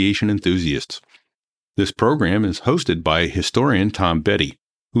 and aviation enthusiasts. This program is hosted by historian Tom Betty,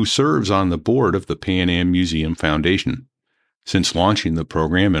 who serves on the board of the Pan Am Museum Foundation. Since launching the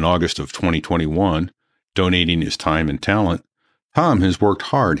program in August of 2021, donating his time and talent, Tom has worked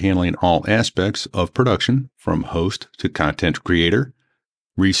hard handling all aspects of production, from host to content creator,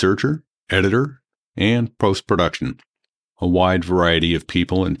 researcher, editor, and post-production. A wide variety of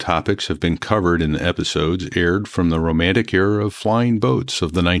people and topics have been covered in the episodes aired from the romantic era of flying boats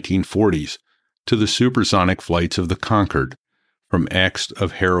of the 1940s to the supersonic flights of the Concorde, from acts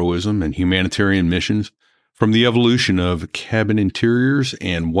of heroism and humanitarian missions, from the evolution of cabin interiors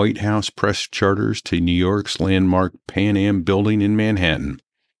and White House press charters to New York's landmark Pan Am building in Manhattan.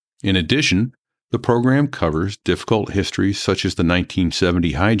 In addition, the program covers difficult histories such as the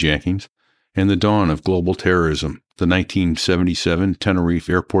 1970 hijackings and the dawn of global terrorism, the 1977 Tenerife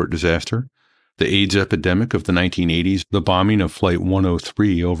airport disaster, the AIDS epidemic of the 1980s, the bombing of Flight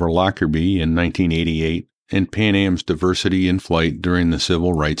 103 over Lockerbie in 1988, and Pan Am's diversity in flight during the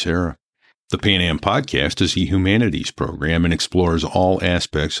civil rights era. The Pan Am Podcast is a humanities program and explores all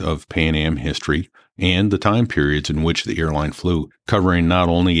aspects of Pan Am history and the time periods in which the airline flew, covering not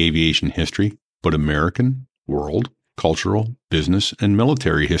only aviation history, but American, world, cultural, business, and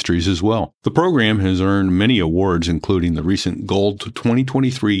military histories as well. The program has earned many awards, including the recent Gold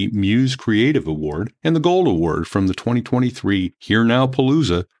 2023 Muse Creative Award and the Gold Award from the 2023 Here Now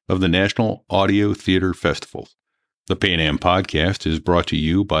Palooza of the National Audio Theater Festivals. The Pan Am Podcast is brought to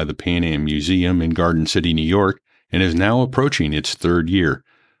you by the Pan Am Museum in Garden City, New York, and is now approaching its third year.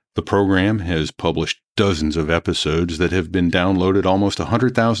 The program has published dozens of episodes that have been downloaded almost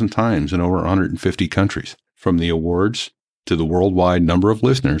 100,000 times in over 150 countries. From the awards to the worldwide number of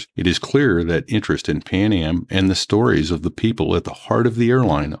listeners, it is clear that interest in Pan Am and the stories of the people at the heart of the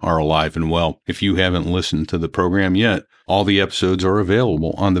airline are alive and well. If you haven't listened to the program yet, all the episodes are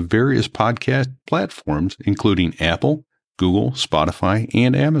available on the various podcast platforms, including Apple, Google, Spotify,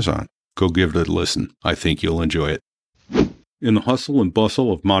 and Amazon. Go give it a listen. I think you'll enjoy it. In the hustle and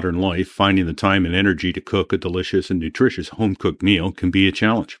bustle of modern life, finding the time and energy to cook a delicious and nutritious home-cooked meal can be a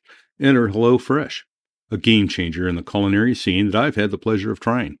challenge. Enter HelloFresh, a game changer in the culinary scene that I've had the pleasure of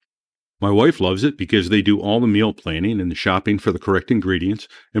trying. My wife loves it because they do all the meal planning and the shopping for the correct ingredients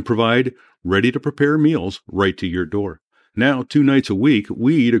and provide ready-to-prepare meals right to your door. Now, 2 nights a week,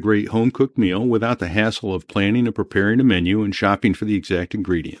 we eat a great home-cooked meal without the hassle of planning and preparing a menu and shopping for the exact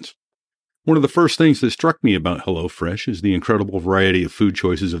ingredients. One of the first things that struck me about HelloFresh is the incredible variety of food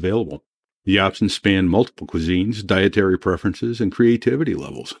choices available. The options span multiple cuisines, dietary preferences, and creativity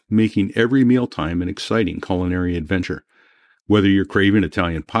levels, making every mealtime an exciting culinary adventure. Whether you're craving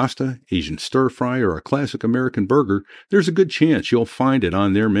Italian pasta, Asian stir-fry, or a classic American burger, there's a good chance you'll find it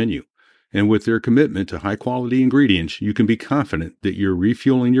on their menu. And with their commitment to high-quality ingredients, you can be confident that you're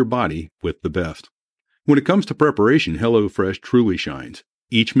refueling your body with the best. When it comes to preparation, HelloFresh truly shines.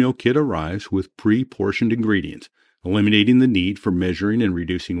 Each meal kit arrives with pre-portioned ingredients, eliminating the need for measuring and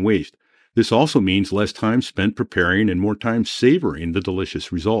reducing waste. This also means less time spent preparing and more time savoring the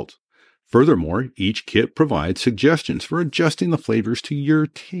delicious results. Furthermore, each kit provides suggestions for adjusting the flavors to your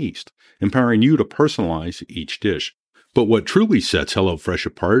taste, empowering you to personalize each dish. But what truly sets HelloFresh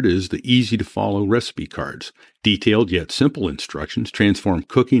apart is the easy-to-follow recipe cards. Detailed yet simple instructions transform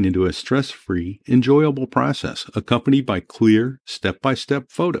cooking into a stress-free, enjoyable process, accompanied by clear, step-by-step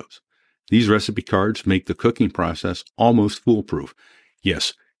photos. These recipe cards make the cooking process almost foolproof.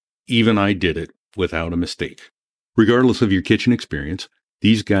 Yes, even I did it without a mistake. Regardless of your kitchen experience,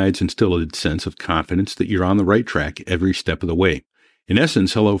 these guides instill a sense of confidence that you're on the right track every step of the way. In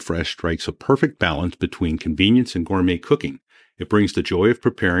essence, HelloFresh strikes a perfect balance between convenience and gourmet cooking. It brings the joy of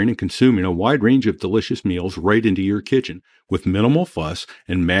preparing and consuming a wide range of delicious meals right into your kitchen with minimal fuss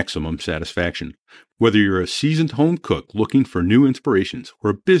and maximum satisfaction. Whether you're a seasoned home cook looking for new inspirations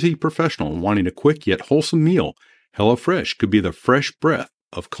or a busy professional wanting a quick yet wholesome meal, HelloFresh could be the fresh breath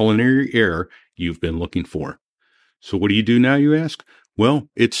of culinary air you've been looking for. So what do you do now, you ask? Well,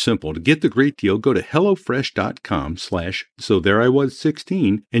 it's simple. To get the great deal, go to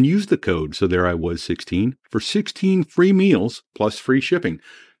HelloFresh.com/SoThereIWas16 and use the code SoThereIWas16 for 16 free meals plus free shipping.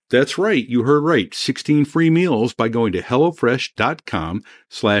 That's right. You heard right. 16 free meals by going to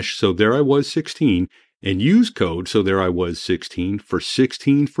HelloFresh.com/SoThereIWas16 and use code SoThereIWas16 for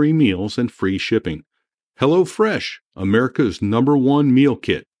 16 free meals and free shipping. HelloFresh, America's #1 meal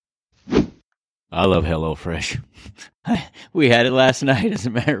kit. I love HelloFresh. We had it last night, as a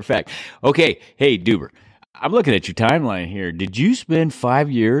matter of fact. Okay, hey, Doober, I'm looking at your timeline here. Did you spend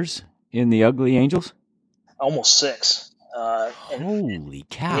 5 years in the Ugly Angels? Almost 6. Holy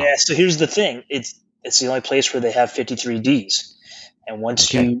cow. Yeah, so here's the thing. It's the only place where they have 53Ds. And once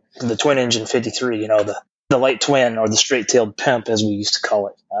the twin engine 53, the light twin, or the straight-tailed pimp, as we used to call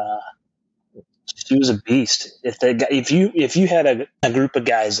it, she was a beast. If you had a group of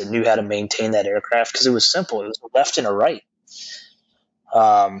guys that knew how to maintain that aircraft, because it was simple, it was a left and a right,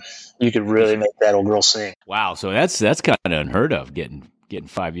 you could really make that old girl sing. Wow, so that's kind of unheard of, getting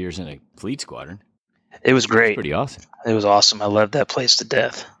 5 years in a fleet squadron. It was great. That's pretty awesome. It was awesome. I loved that place to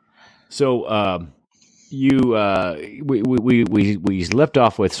death. So we left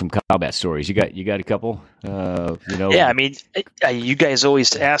off with some combat stories. You got a couple, Yeah, I mean, you guys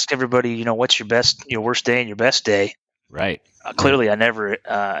always ask everybody, what's your worst day and your best day. Right. Clearly, I never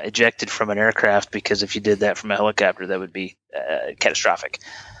ejected from an aircraft, because if you did that from a helicopter, that would be catastrophic.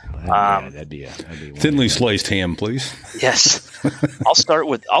 That'd be Thinly sliced ham, please. Yes. I'll start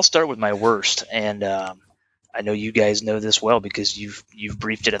with my worst, and I know you guys know this well because you've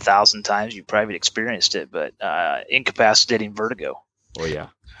briefed it 1,000 times. You've probably experienced it, but incapacitating vertigo. Oh yeah.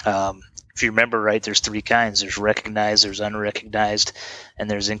 If you remember right, there's 3 kinds. There's recognized, there's unrecognized, and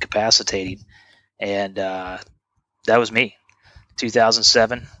there's incapacitating. And that was me.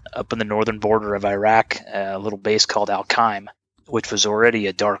 2007, up in the northern border of Iraq, a little base called Al-Qaim, which was already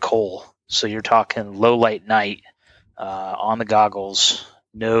a dark hole. So you're talking low light night, on the goggles,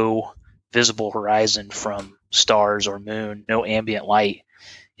 no visible horizon from stars or moon, no ambient light.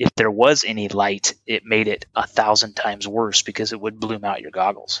 If there was any light, it made it 1,000 times worse because it would bloom out your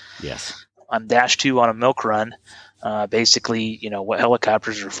goggles. Yes. I'm Dash 2 on a milk run. Basically, what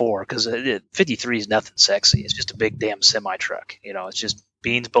helicopters are for, because 53 is nothing sexy. It's just a big damn semi-truck. It's just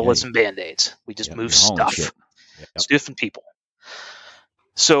beans, bullets, and Band-Aids. We just move stuff. Yep. Stuff and people.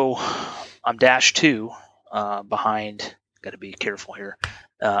 So I'm Dash 2 behind, got to be careful here,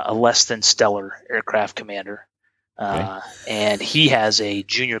 a less than stellar aircraft commander. And he has a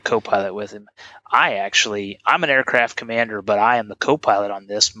junior co-pilot with him. I'm an aircraft commander, but I am the co-pilot on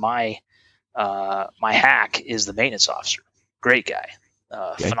this. My hack is the maintenance officer. Great guy,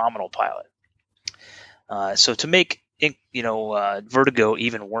 phenomenal pilot. So to make vertigo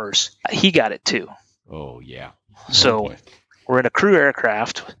even worse, he got it too. Oh yeah. So we're in a crew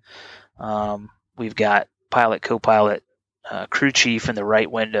aircraft. We've got pilot, co-pilot, crew chief in the right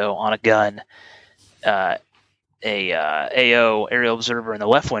window on a gun, a AO aerial observer in the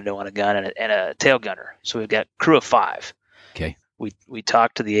left window on a gun, and a tail gunner. So we've got crew of 5. Okay. We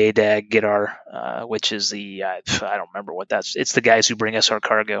talk to the ADAG, get our which is the I don't remember what that's. It's the guys who bring us our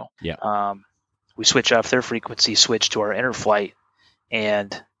cargo. Yeah. We switch off their frequency, switch to our interflight,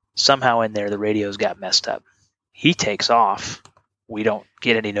 and somehow in there the radios got messed up. He takes off. We don't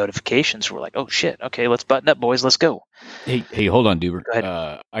get any notifications. We're like, oh shit, okay, let's button up, boys, let's go. Hey, hold on, Doober. Go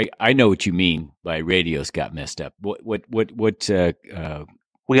ahead. I know what you mean by radios got messed up. What?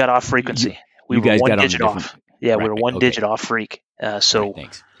 We got off frequency. We you were guys one got on a digit different- off. Yeah, we Right, were one okay. digit off freak. So Right,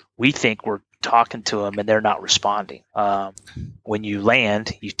 thanks. we think we're talking to them and they're not responding. When you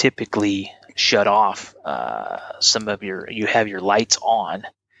land, you typically shut off some of you have your lights on,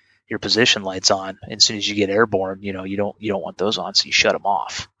 your position lights on. And as soon as you get airborne, you don't want those on, so you shut them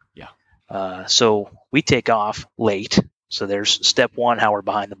off. Yeah. So we take off late. So there's step 1, how we're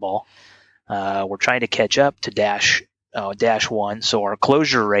behind the ball. We're trying to catch up to dash 1. So our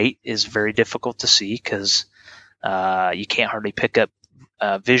closure rate is very difficult to see because you can't hardly pick up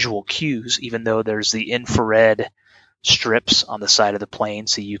visual cues, even though there's the infrared strips on the side of the plane,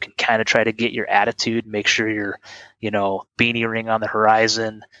 so you can kind of try to get your attitude, make sure you're, beanie ring on the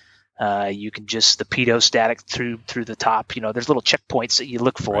horizon. You can just the pitot static through the top. There's little checkpoints that you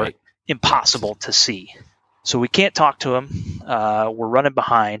look for. Right. Impossible to see. So we can't talk to them. We're running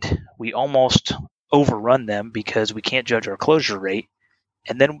behind. We almost overrun them because we can't judge our closure rate.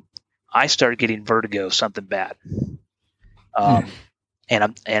 And then I started getting vertigo, something bad. And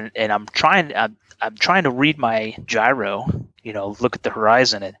I'm trying to read my gyro, look at the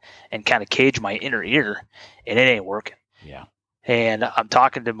horizon and kind of cage my inner ear, and it ain't working. Yeah. And I'm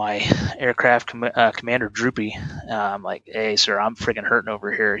talking to my aircraft commander, Droopy. I'm like, hey, sir, I'm freaking hurting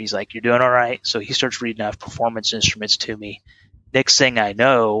over here. He's like, you're doing all right? So he starts reading off performance instruments to me. Next thing I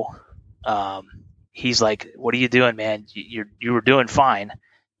know, he's like, what are you doing, man? You were doing fine.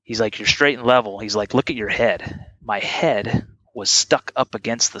 He's like, you're straight and level. He's like, look at your head. My head was stuck up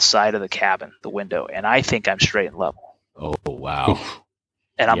against the side of the cabin, the window, and I think I'm straight and level. Oh, wow.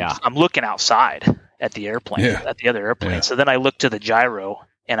 And I'm looking outside at the airplane, at the other airplane. Yeah. So then I look to the gyro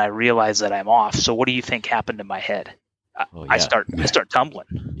and I realize that I'm off. So what do you think happened to my head? I start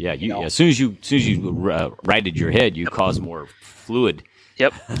tumbling. Yeah, as soon as you righted your head, you caused more fluid.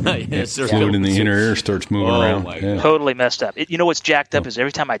 Yep. Fluid in the inner ear starts moving around. Yeah. Totally messed up. What's jacked up is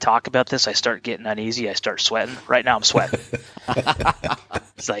every time I talk about this, I start getting uneasy. I start sweating. Right now I'm sweating.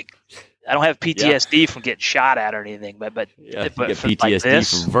 It's like I don't have PTSD from getting shot at or anything, but you get PTSD PTSD like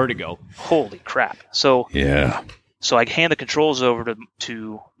this, from vertigo. Holy crap! So I hand the controls over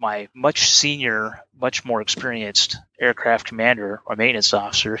to my much more experienced aircraft commander or maintenance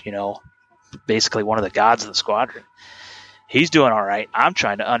officer. Basically one of the gods of the squadron. He's doing all right. I'm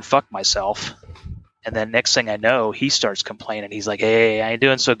trying to unfuck myself. And then next thing I know, he starts complaining. He's like, hey, I ain't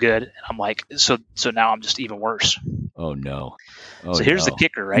doing so good. And I'm like, so now I'm just even worse. Oh, no. So here's the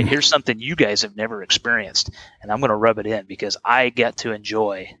kicker, right? Here's something you guys have never experienced. And I'm going to rub it in because I get to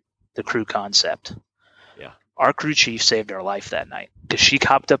enjoy the crew concept. Yeah. Our crew chief saved our life that night because she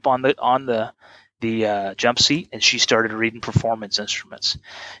hopped up on the jump seat and she started reading performance instruments.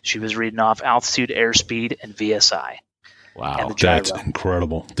 She was reading off altitude, airspeed, and VSI. Wow, that's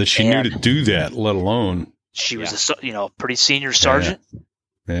incredible that she knew to do that, let alone she was a pretty senior sergeant.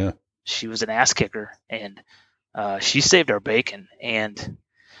 Yeah. She was an ass kicker, and she saved our bacon. And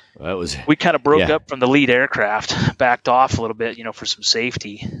we kind of broke up from the lead aircraft, backed off a little bit, for some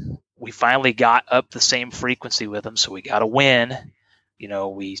safety. We finally got up the same frequency with them, so we got a win.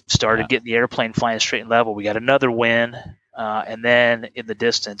 We started getting the airplane flying straight and level. We got another win, and then in the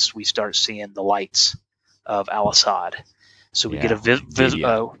distance, we start seeing the lights of Al Assad. So we get a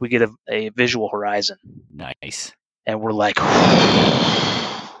visual horizon. Nice. And we're like,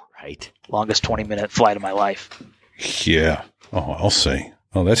 right, longest 20-minute flight of my life. Yeah. Oh, I'll say.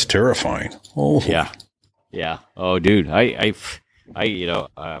 Oh, that's terrifying. Oh, yeah. Oh, dude, I've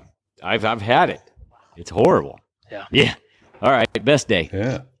had it. It's horrible. Yeah. All right, best day.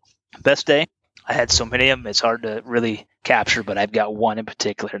 Yeah. Best day. I had so many of them. It's hard to really capture, but I've got one in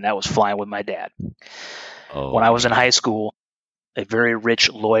particular, and that was flying with my dad. When I was in high school, a very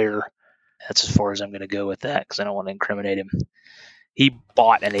rich lawyer, that's as far as I'm going to go with that because I don't want to incriminate him. He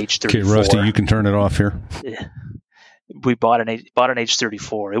bought an H-34. Okay, Rusty, you can turn it off here. We bought an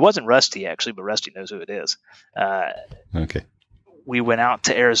H-34. It wasn't Rusty, actually, but Rusty knows who it is. Okay. We went out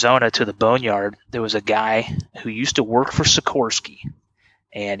to Arizona to the boneyard. There was a guy who used to work for Sikorsky,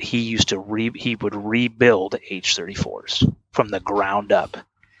 and he used to he would rebuild H-34s from the ground up.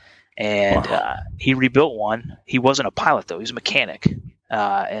 And he rebuilt one. He wasn't a pilot, though. He was a mechanic.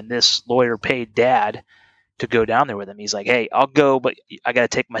 And this lawyer paid Dad to go down there with him. He's like, hey, I'll go, but I got to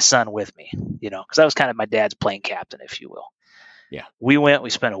take my son with me, because I was kind of my dad's plane captain, if you will. Yeah. We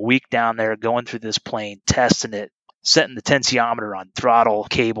spent a week down there going through this plane, testing it, setting the tensiometer on throttle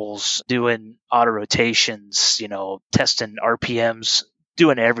cables, doing auto rotations, testing RPMs,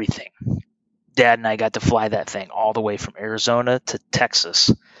 doing everything. Dad and I got to fly that thing all the way from Arizona to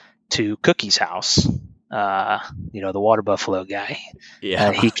Texas to Cookie's house. The water buffalo guy.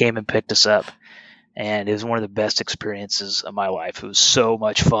 Yeah. He came and picked us up. And it was one of the best experiences of my life. It was so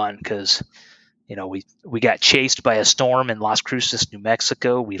much fun because, we got chased by a storm in Las Cruces, New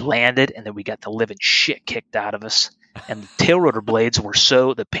Mexico. We landed, and then we got the living shit kicked out of us. And the tail rotor blades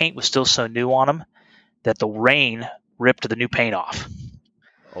the paint was still so new on them that the rain ripped the new paint off.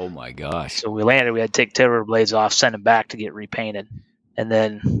 Oh, my gosh. So we landed. We had to take tail rotor blades off, send them back to get repainted. And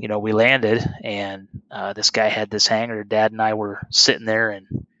then, we landed, and this guy had this hangar. Dad and I were sitting there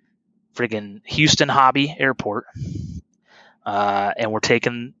in friggin' Houston Hobby Airport, and we're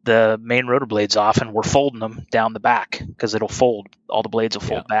taking the main rotor blades off, and we're folding them down the back because it'll fold. All the blades will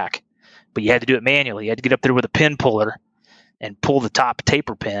fold back. But you had to do it manually. You had to get up there with a pin puller and pull the top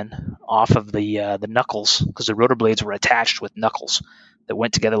taper pin off of the knuckles because the rotor blades were attached with knuckles that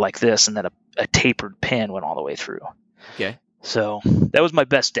went together like this, and then a tapered pin went all the way through. Okay. So that was my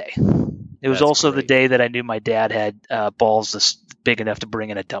best day. It was also the day that I knew my dad had balls this big enough to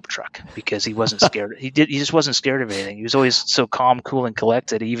bring in a dump truck because he wasn't scared. He just wasn't scared of anything. He was always so calm, cool, and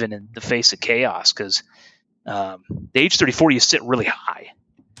collected, even in the face of chaos. Because the H-34, you sit really high,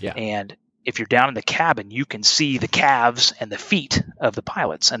 and if you're down in the cabin, you can see the calves and the feet of the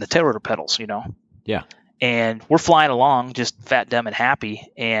pilots and the tail rotor pedals. Yeah. And we're flying along, just fat, dumb, and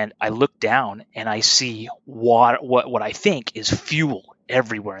happy. And I look down and I see what I think is fuel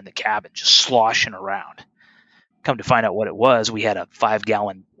everywhere in the cabin, just sloshing around. Come to find out what it was, we had a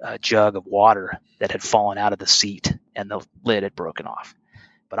 5-gallon jug of water that had fallen out of the seat, and the lid had broken off.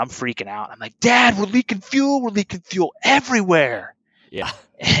 But I'm freaking out. I'm like, Dad, we're leaking fuel everywhere. Yeah.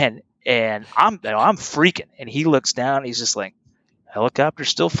 And I'm freaking. And he looks down. And he's just like, helicopter's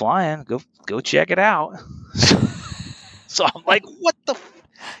still flying. Go check it out. So I'm like, what the?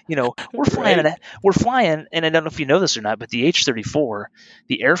 We're flying. Right. We're flying, and I don't know if you know this or not, but the H-34,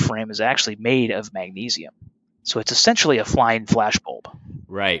 the airframe is actually made of magnesium. So it's essentially a flying flashbulb.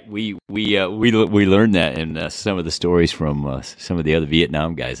 Right. We learned that in some of the stories from some of the other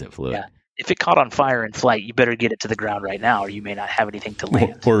Vietnam guys that flew. Yeah. If it caught on fire in flight, you better get it to the ground right now, or you may not have anything to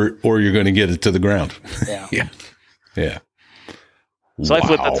land. Or you're going to get it to the ground. Yeah. Yeah. So I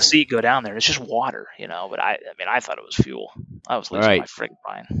flipped up the seat, go down there. It's just water, But I thought it was fuel. I was losing my friggin'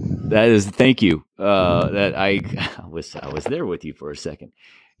 mind. That is, thank you. That I was there with you for a second.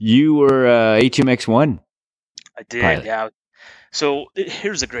 You were HMX-1. I did, pilot. Yeah. So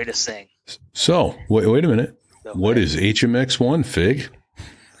here's the greatest thing. So wait a minute. What is HMX-1, Fig?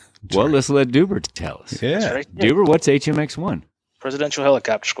 Well, let's let Doober tell us. Yeah. Right. Doober, what's HMX-1? Presidential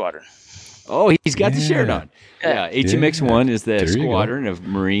Helicopter Squadron. Oh, he's got the shirt on. Yeah, HMX-1 is the squadron of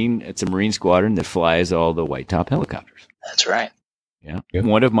Marine. It's a Marine squadron that flies all the white top helicopters. That's right. Yeah. Yep.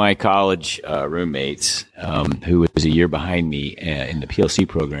 One of my college roommates, who was a year behind me in the PLC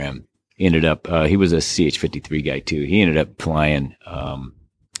program, ended up, he was a CH-53 guy too. He ended up flying an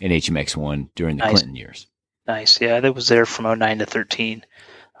HMX-1 during the Clinton years. Nice. Yeah, that was there from 2009 to 13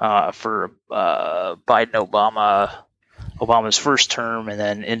 for Biden Obama's first term, and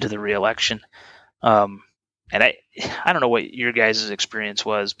then into the re-election. And I don't know what your guys' experience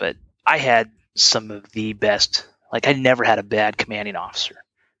was, but I had some of the best. Like, I never had a bad commanding officer.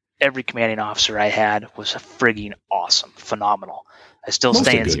 Every commanding officer I had was frigging awesome, phenomenal. I still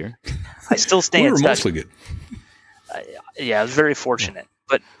stay in touch. We were mostly good. Yeah, I was very fortunate.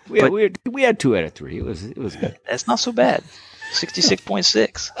 But we had 2 out of 3. It was good. That's not so bad.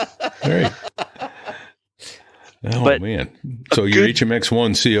 66.6. Right. Oh, man. So your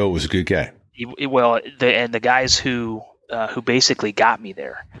HMX-1 CO was a good guy. The guys who basically got me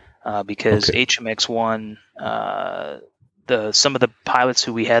there, because HMX-1, some of the pilots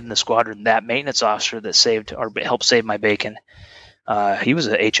who we had in the squadron, that maintenance officer that helped save my bacon, he was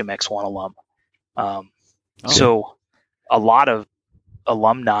an HMX-1 alum. So a lot of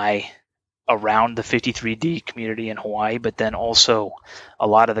alumni around the 53D community in Hawaii, but then also a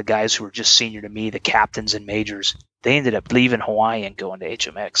lot of the guys who were just senior to me, the captains and majors, they ended up leaving Hawaii and going to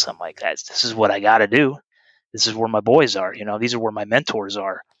HMX. I'm like, this is what I got to do. This is where my boys are. These are where my mentors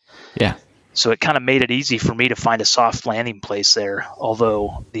are. Yeah. So it kind of made it easy for me to find a soft landing place there,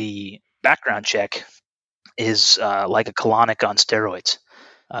 although the background check is like a colonic on steroids.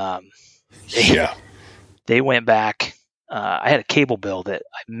 They went back. I had a cable bill that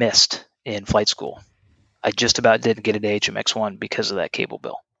I missed in flight school. I just about didn't get into HMX-1 because of that cable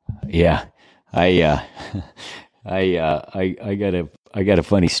bill. Yeah, I got a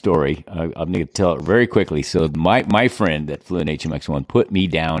funny story. I'm going to tell it very quickly. So my friend that flew in HMX-1 put me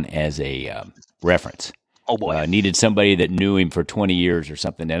down as a reference. Oh boy! Needed somebody that knew him for 20 years or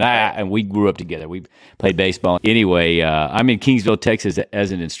something, and we grew up together. We played baseball. Anyway, I'm in Kingsville, Texas,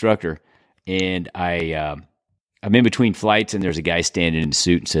 as an instructor, and I'm in between flights, and there's a guy standing in a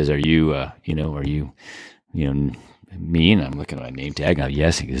suit and says, "Are you me?" And I'm looking at my name tag. I'm,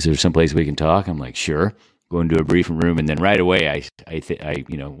 yes. Is there someplace we can talk? I'm like, sure. Go into a briefing room, and then right away, I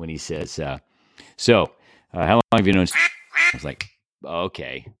when he says, "So, how long have you known?" I was like,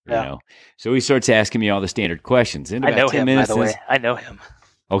 okay, So he starts asking me all the standard questions. In about I know 10 him, minutes, by the way. I know him.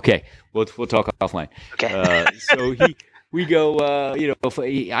 Okay, we'll talk offline. Okay. So we go.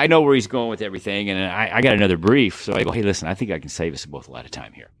 I know where he's going with everything, and I got another brief. So I go, hey, listen, I think I can save us both a lot of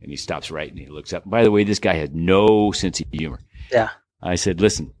time here. And he stops right and he looks up. By the way, this guy has no sense of humor. Yeah. I said,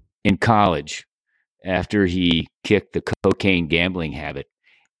 listen, in college, after he kicked the cocaine gambling habit,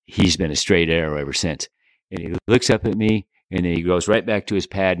 he's been a straight arrow ever since. And he looks up at me, and then he goes right back to his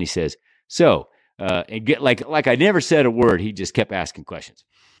pad, and he says, so, and get like I never said a word. He just kept asking questions.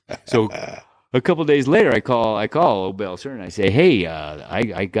 So a couple of days later, I call old Belser, and I say, hey,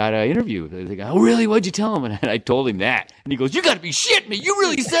 I got an interview. They go, oh, really? What'd you tell him? And I told him that. And he goes, you got to be shitting me. You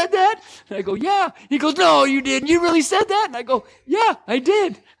really said that? And I go, yeah. He goes, no, you didn't. You really said that? And I go, yeah, I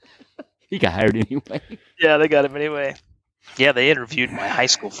did. He got hired anyway. Yeah, they got him anyway. Yeah, they interviewed my high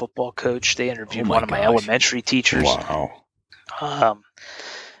school football coach. They interviewed one of my elementary teachers. Wow.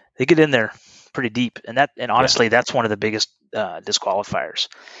 They get in there pretty deep, and honestly, that's one of the biggest disqualifiers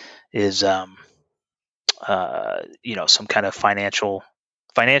is some kind of financial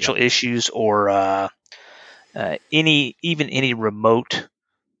issues or any remote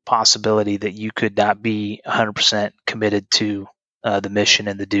possibility that you could not be 100% committed to the mission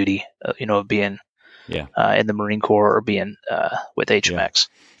and the duty, of being in the Marine Corps or being with HMX.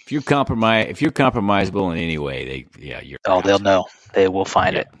 Yeah. If you're compromisable in any way, you're out. They'll know. They will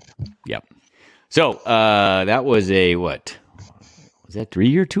find it. Yep. So that was was that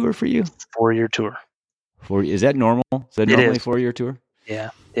 3-year tour for you? 4-year tour. Is that normal? Is that normally a 4-year tour?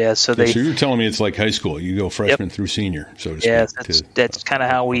 Yeah. Yeah. So you're telling me it's like high school. You go freshman through senior, so to speak. Yeah, that's kind of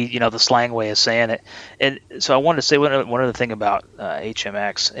how we, the slang way of saying it. And so I wanted to say one other thing about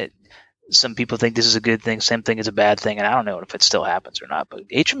HMX. Some people think this is a good thing. Same thing is a bad thing. And I don't know if it still happens or not, but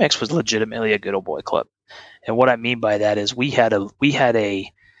HMX was legitimately a good old boy club. And what I mean by that is we had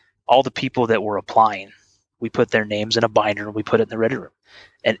all the people that were applying, we put their names in a binder and we put it in the ready room.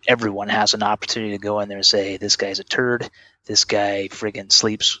 And everyone has an opportunity to go in there and say, this guy's a turd. This guy friggin'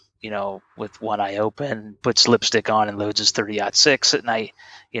 sleeps, with one eye open, puts lipstick on and loads his 30-06 at night.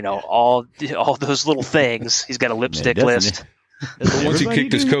 All those little things. He's got a lipstick list. Once he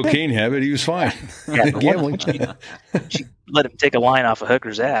kicked his cocaine habit, he was fine. Yeah, gambling. She let him take a line off a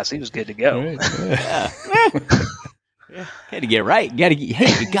hooker's ass. He was good to go. Right. Yeah. Had to get right. You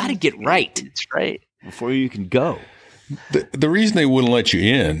got to get right. That's right. Before you can go. The reason they wouldn't let you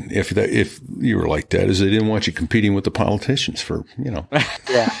in if you were like that is they didn't want you competing with the politicians for.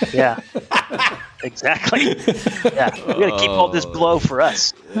 Yeah. Exactly. Yeah, we got to keep all this blow for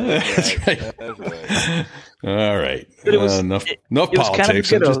us. That's right. All right. But enough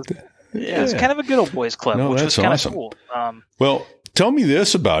politics. It's kind of a good old boys club, which was kind of cool. Well, tell me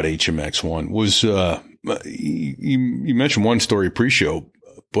this about HMX-1. Was you mentioned one story pre-show,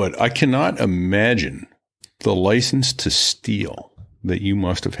 but I cannot imagine the license to steal that you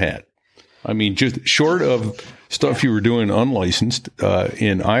must have had. I mean, just short of stuff you were doing unlicensed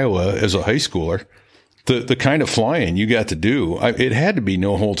in Iowa as a high schooler, the kind of flying you got to do, it had to be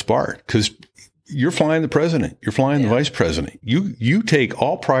no holds barred because you're flying the president, you're flying the vice president. You take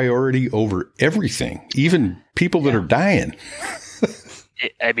all priority over everything, even people that are dying.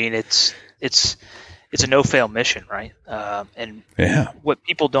 It's a no-fail mission, right? And what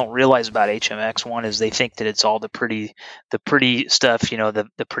people don't realize about HMX-1 is they think that it's all the pretty stuff,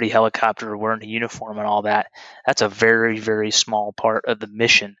 the pretty helicopter wearing a uniform and all that. That's a very, very small part of the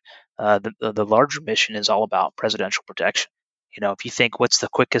mission. The larger mission is all about presidential protection. If you think what's the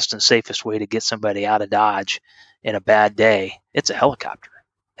quickest and safest way to get somebody out of Dodge in a bad day, it's a helicopter.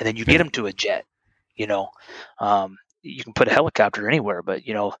 And then you get them to a jet. You can put a helicopter anywhere, but,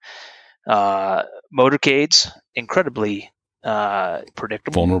 motorcades, incredibly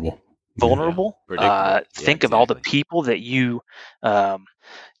predictable, vulnerable. Think of all the people that you that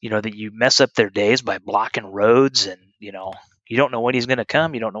you mess up their days by blocking roads, and you you don't know when he's going to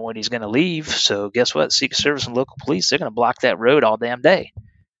come. You don't know when he's going to leave. So guess what? Secret Service and local police, they're going to block that road all damn day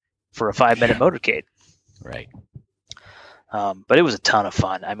for a 5-minute motorcade. Right. But it was a ton of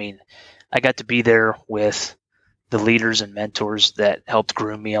fun. I mean, I got to be there with the leaders and mentors that helped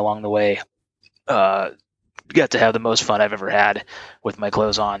groom me along the way. Got to have the most fun I've ever had with my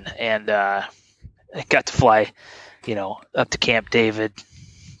clothes on. And I got to fly, up to Camp David,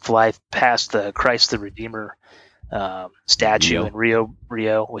 fly past the Christ the Redeemer statue in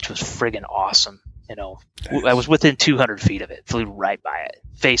Rio, which was friggin' awesome. I was within 200 feet of it, flew right by it,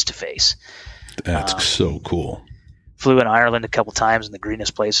 face to face. That's so cool. Flew in Ireland a couple times, in the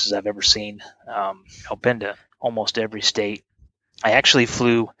greenest places I've ever seen. I've been to almost every state. I actually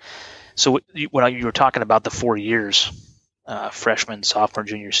flew. So when you were talking about the 4 years, freshman, sophomore,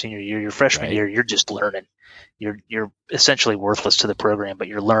 junior, senior year, your freshman year, you're just learning. You're essentially worthless to the program, but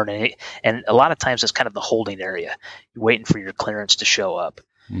you're learning it. And a lot of times it's kind of the holding area. You're waiting for your clearance to show up.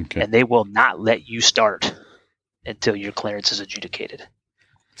 Okay. And they will not let you start until your clearance is adjudicated.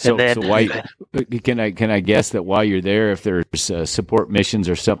 So, then, so why can I guess that while you're there, if there's support missions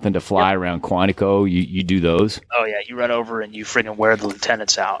or something to fly around Quantico, you do those? Oh yeah, you run over and you friggin' wear the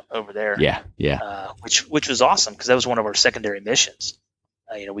lieutenants out over there. Yeah. Which was awesome because that was one of our secondary missions.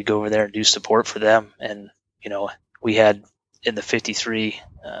 We go over there and do support for them, and we had in the 53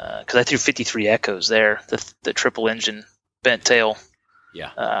 because I threw 53 Echoes there, the triple engine bent tail.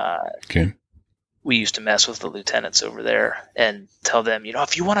 Yeah. Okay. We used to mess with the lieutenants over there and tell them,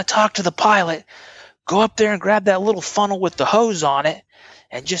 if you want to talk to the pilot, go up there and grab that little funnel with the hose on it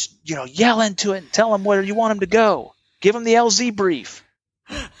and just, yell into it and tell them where you want them to go. Give them the LZ brief.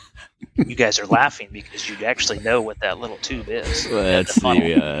 You guys are laughing because you actually know what that little tube is. Well,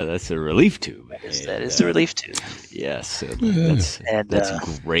 that's a relief tube. That is the relief tube. Yes,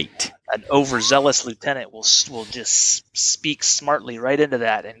 that's great. An overzealous lieutenant will just speak smartly right into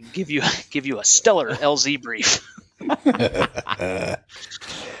that and give you a stellar LZ brief.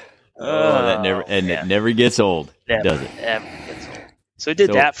 It never gets old, does it? Never gets old. So I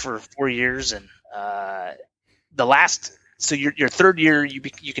did that for 4 years, and the last. So your third year, you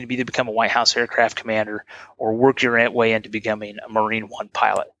can either become a White House aircraft commander or work your way into becoming a Marine One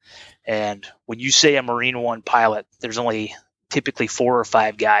pilot. And when you say a Marine One pilot, there's only typically 4 or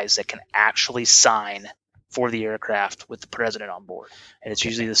 5 guys that can actually sign for the aircraft with the president on board. And it's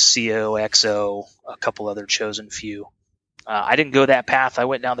usually the CO, XO, a couple other chosen few. I didn't go that path. I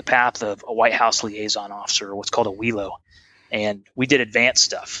went down the path of a White House liaison officer, what's called a WELO. And we did advanced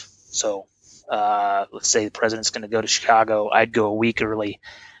stuff. So let's say the president's going to go to Chicago. I'd go a week early.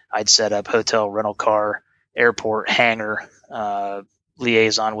 I'd set up hotel, rental car, airport, hangar,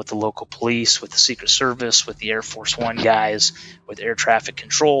 liaison with the local police, with the Secret Service, with the Air Force One guys, with air traffic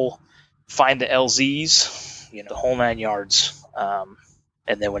control, find the LZs, the whole 9 yards.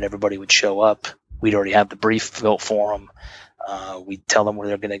 And then when everybody would show up, we'd already have the brief built for them. We'd tell them where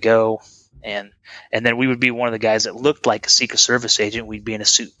they're going to go. And then we would be one of the guys that looked like a Secret Service agent. We'd be in a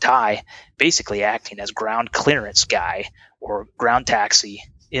suit and tie, basically acting as ground clearance guy or ground taxi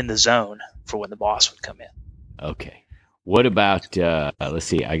in the zone for when the boss would come in. Okay. What about, let's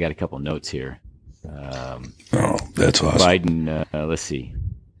see, I got a couple notes here. That's awesome. Biden, let's see.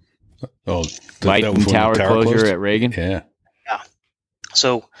 Biden Tower closure at Reagan? Yeah.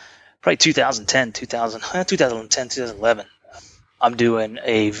 So probably 2010, 2011. I'm doing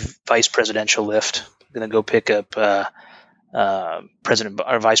a vice presidential lift. I'm going to go pick up Vice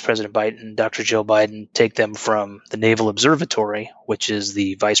President Biden, Dr. Joe Biden, take them from the Naval Observatory, which is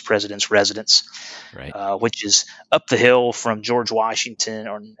the vice president's residence, right. Which is up the hill from George Washington,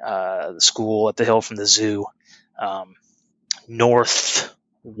 or the school, up the hill from the zoo,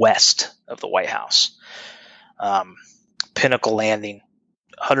 northwest of the White House. Pinnacle landing,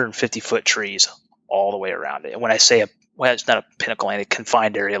 150-foot trees all the way around it. And when I say it's not a pinnacle landing,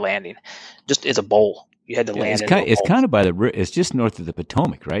 confined area landing. Just it's a bowl. You had to land. It's kind of by it's just north of the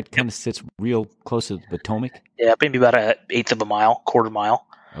Potomac, right? Kind of sits real close to the Potomac. Yeah, maybe about an eighth of a mile, quarter mile.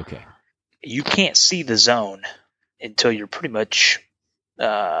 Okay. You can't see the zone until you're pretty much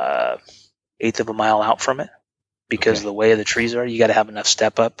eighth of a mile out from it, because of the way the trees are. You got to have enough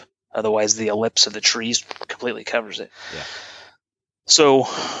step up, otherwise the ellipse of the trees completely covers it. Yeah. So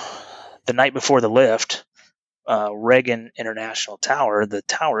the night before the lift, Reagan International Tower, the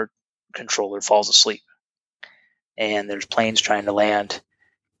tower controller falls asleep, and there's planes trying to land.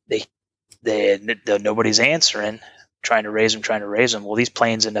 Nobody's answering, trying to raise them. Well, these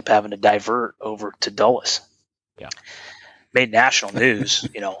planes end up having to divert over to Dulles. Yeah, made national news.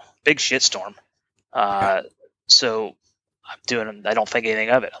 Big shitstorm. So I'm doing. I don't think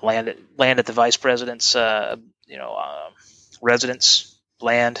anything of it. Land at the vice president's residents,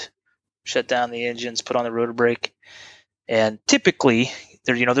 land, shut down the engines, put on the rotor brake. And typically,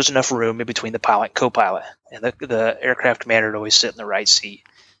 there's enough room in between the pilot and co-pilot. And the aircraft commander would always sit in the right seat.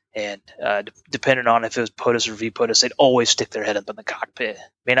 And depending on if it was POTUS or VPOTUS, they'd always stick their head up in the cockpit.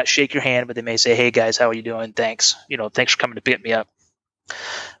 May not shake your hand, but they may say, "Hey guys, how are you doing? Thanks. Thanks for coming to pick me up."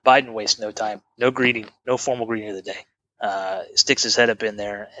 Biden wastes no time, no greeting, no formal greeting of the day. Sticks his head up in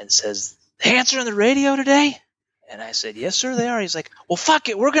there and says, "They answering the radio today?" And I said, "Yes, sir, they are." He's like, "Well, fuck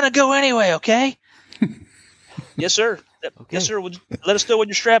it, we're gonna go anyway, okay?" "Yes, sir. Okay. Yes, sir. Let us know when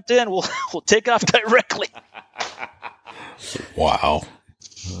you're strapped in. We'll take off directly." Wow.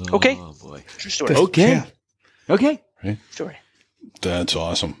 Okay. Oh boy. True story. Okay. Yeah. Okay. Story. That's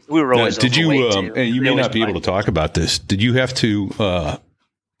awesome. We were always. Did you? Too. And you may not be able to talk about this. Did you have to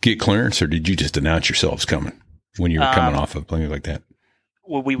get clearance, or did you just announce yourselves coming when you were coming off of a plane like that?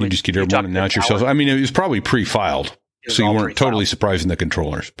 Well, we you would just get everyone and announce yourselves. I mean, it was probably pre-filed, so you weren't totally surprising the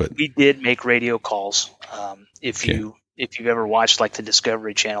controllers. But we did make radio calls. If you've ever watched like the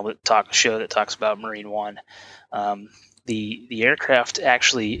Discovery Channel show that talks about Marine One, the aircraft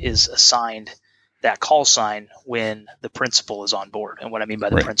actually is assigned that call sign when the principal is on board. And what I mean by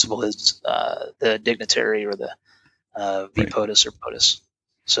the principal is the dignitary or the VPOTUS or POTUS.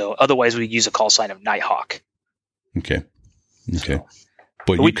 So otherwise we use a call sign of Nighthawk. Okay.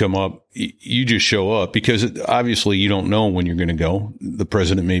 But you come up, you just show up because obviously you don't know when you're going to go. The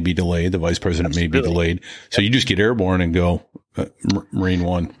president may be delayed. The vice president may be delayed. So you just get airborne and go, Marine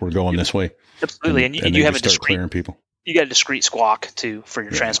One, we're going this way. Absolutely. And you have start clearing people. You got a discrete squawk for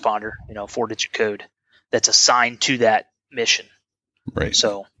your transponder, 4-digit code that's assigned to that mission. Right.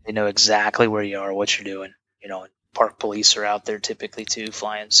 So they know exactly where you are, what you're doing. And park police are out there typically too,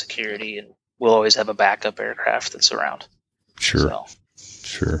 flying security, and we'll always have a backup aircraft that's around. Sure.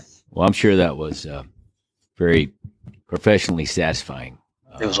 Sure. Well, I'm sure that was very professionally satisfying.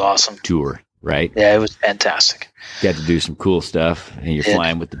 It was awesome tour, right? Yeah, it was fantastic. Got to do some cool stuff, and you're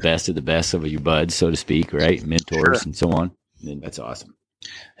flying with the best of your buds, so to speak, right? Mentors and so on. And that's awesome.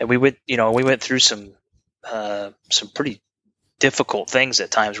 And we went through some pretty difficult things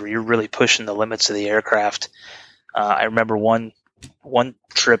at times where you're really pushing the limits of the aircraft. I remember one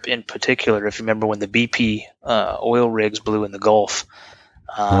trip in particular, if you remember when the BP oil rigs blew in the Gulf.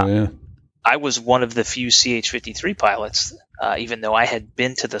 I was one of the few CH-53 pilots, even though I had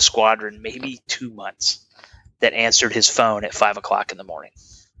been to the squadron maybe 2 months, that answered his phone at 5 o'clock in the morning.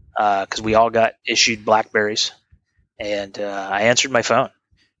 Because we all got issued BlackBerries, and I answered my phone,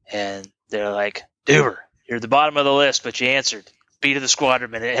 and they're like, "Doober, you're at the bottom of the list, but you answered. Be to the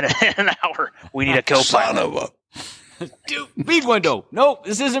squadron in an hour. We need a co-pilot." Son of a... Dude, feed window. Nope,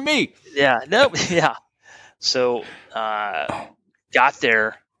 this isn't me. Yeah, nope, yeah. So got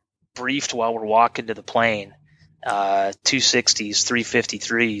there, briefed while we're walking to the plane. 260s,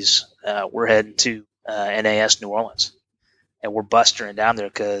 353s. We're heading to NAS New Orleans, and we're bustering down there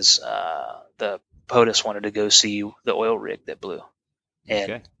because the POTUS wanted to go see the oil rig that blew.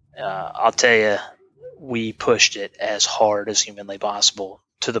 And I'll tell you, we pushed it as hard as humanly possible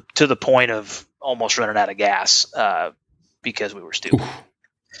to the point of almost running out of gas because we were stupid.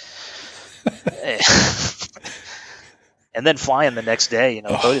 And then flying the next day,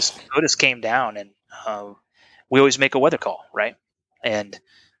 POTUS came down, and we always make a weather call, right? And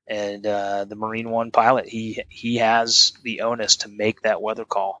the Marine One pilot, he has the onus to make that weather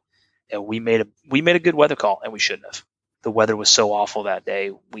call, and we made a good weather call, and we shouldn't have. The weather was so awful that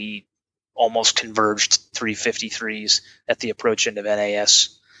day. We almost converged 353s at the approach end of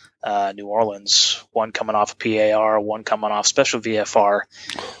NAS New Orleans, one coming off a PAR, one coming off special VFR.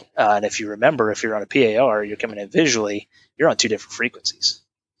 And if you remember, if you're on a PAR, you're coming in visually, you're on two different frequencies.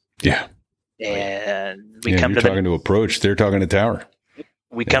 Yeah. And we you're come to talking to approach, they're talking to tower.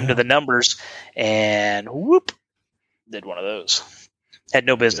 We come to the numbers, and whoop, did one of those. Had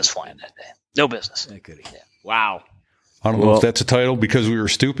no business flying that day. No business. Yeah. Wow. I don't know if that's a title because we were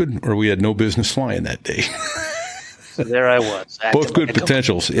stupid or we had no business flying that day. So there I was. Both good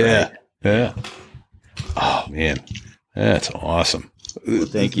potentials. Yeah. Right. Yeah. Oh, man. That's awesome. Well,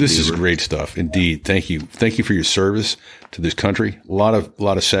 thank you. This is great stuff. Indeed. Thank you. Thank you for your service to this country. A lot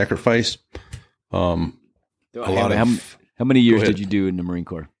of sacrifice. How many years did you do in the Marine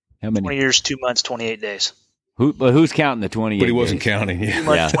Corps? How many? 20 years, 2 months, 28 days. Who's counting the 28 But he wasn't days? counting. Yeah. 2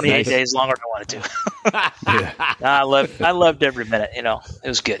 months, 28 days longer than I wanted to. Yeah. I loved every minute. It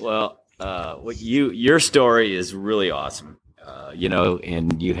was good. Well, your story is really awesome.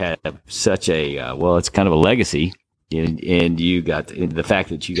 And you have such a it's kind of a legacy, and you got the fact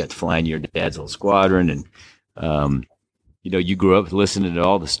that you got to fly in your dad's old squadron, and you grew up listening to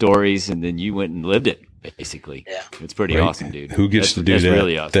all the stories, and then you went and lived it. basically. Yeah. It's pretty awesome, dude. Who gets to do that?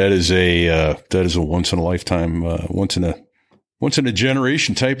 Really awesome. That is a once in a lifetime, once in a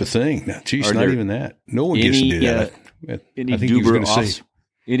generation type of thing. Geez, not even that. No one gets to do that. Any I think he was going to say.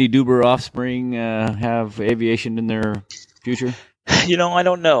 Any Doober offspring have aviation in their future? I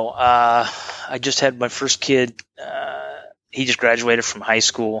don't know. I just had my first kid. He just graduated from high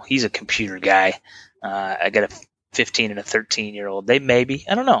school. He's a computer guy. I got a 15 and a 13-year-old. They maybe.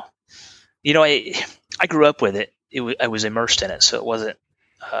 I don't know. I grew up with it. I was immersed in it, so it wasn't.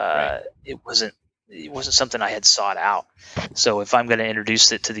 It wasn't something I had sought out. So if I'm going to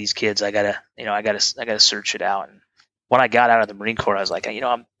introduce it to these kids, I gotta search it out. And when I got out of the Marine Corps, I was like,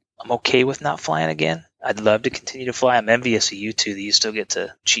 I'm okay with not flying again. I'd love to continue to fly. I'm envious of you two that you still get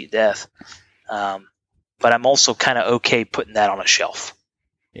to cheat death. But I'm also kind of okay putting that on a shelf.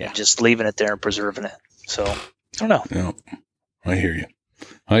 Yeah. And just leaving it there and preserving it. So I don't know. Yeah, I hear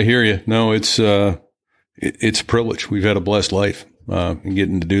you. No, it's a privilege. We've had a blessed life and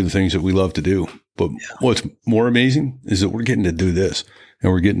getting to do the things that we love to do. But what's more amazing is that we're getting to do this, and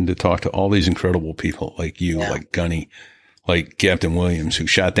we're getting to talk to all these incredible people like you, like Gunny, like Captain Williams, who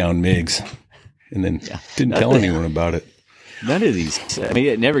shot down MiGs and then didn't tell anyone about it. None of these. I mean,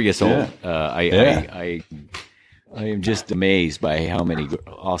 it never gets old. I am just amazed by how many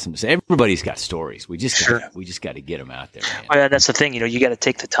awesome. Everybody's got stories. We just got to get them out there, man. Oh, yeah, that's the thing. You got to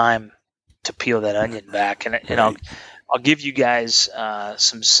take the time to peel that onion back, and I'll give you guys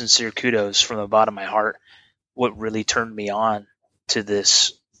some sincere kudos from the bottom of my heart. What really turned me on to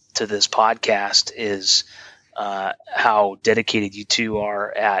this podcast is how dedicated you two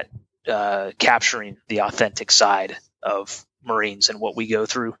are at capturing the authentic side of Marines and what we go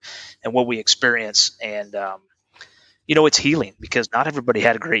through and what we experience. And, it's healing because not everybody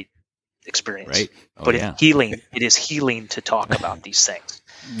had a great experience, right? It is healing to talk about these things.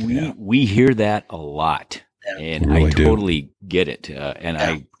 We hear that a lot. And really I totally get it. And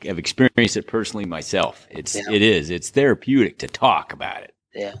I have experienced it personally myself. It's therapeutic to talk about it.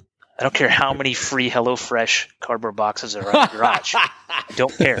 Yeah. I don't care how many free HelloFresh cardboard boxes are in the garage. I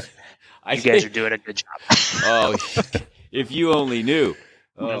don't care. You guys are doing a good job. Oh, if you only knew.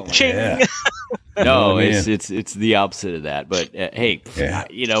 Oh, Ching. Yeah. No, it's the opposite of that. But hey,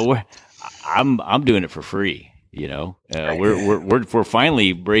 I'm doing it for free. We're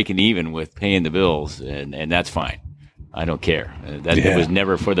finally breaking even with paying the bills, and that's fine. I don't care. That was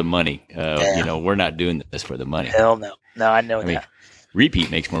never for the money. We're not doing this for the money. Hell no. No, I know that.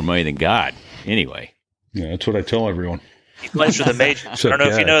 Repeat makes more money than God. Anyway. Yeah, that's what I tell everyone. He plays for the majors. I don't know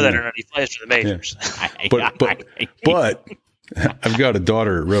if you know that or not. He plays for the majors. Yeah. But I've got a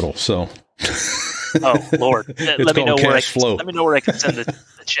daughter at Riddle, so. Oh Lord! Let me know where I can send the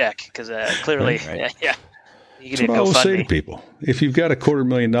check because clearly, yeah. You That's what I always say to people. If you've got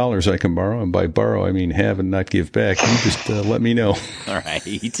 $250,000 I can borrow, and by borrow I mean have and not give back, you just let me know. All right.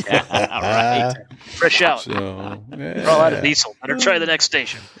 All right. Fresh out. So, we're all out of diesel. Better try the next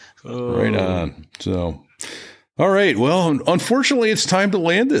station. Right on. So, all right. Well, unfortunately, it's time to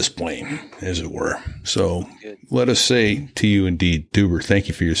land this plane, as it were. So let us say to you indeed, Doober, thank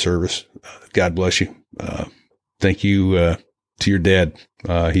you for your service. God bless you. Thank you to your dad.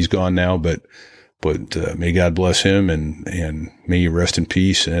 He's gone now, but may God bless him and may you rest in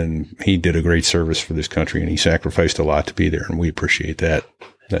peace. And he did a great service for this country and he sacrificed a lot to be there. And we appreciate that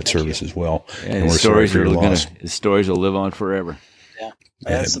service as well. Yeah, and we're sorry for your loss. His stories will live on forever. Yeah.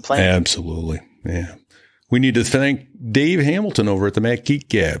 That's the plan. Absolutely. Yeah. We need to thank Dave Hamilton over at the Mac Geek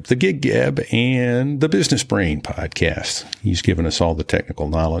Gab, the Gig Gab, and the Business Brain podcast. He's given us all the technical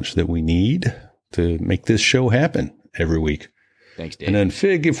knowledge that we need to make this show happen every week. Thanks, Dave. And then,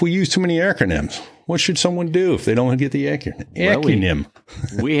 Fig, if we use too many acronyms, what should someone do if they don't get the acronym?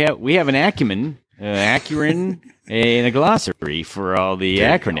 Well, we have an acumen, and a glossary for all the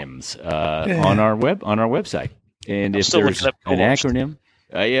acronyms on our website. And if there's an acronym,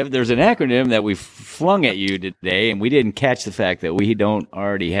 there's an acronym that we flung at you today, and we didn't catch the fact that we don't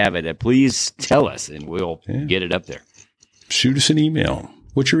already have it, please tell us, and we'll get it up there. Shoot us an email.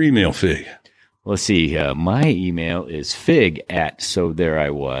 What's your email, Fig? Let's see. My email is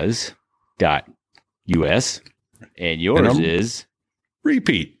fig@sothereiwas.us, and yours is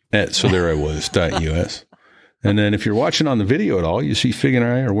repeat@sothereiwas.us. And then if you're watching on the video at all, you see Fig and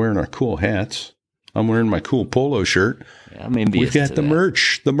I are wearing our cool hats. I'm wearing my cool polo shirt. Yeah, I'm envious. We've got the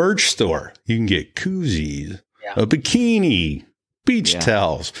merch store. You can get koozies, a bikini, beach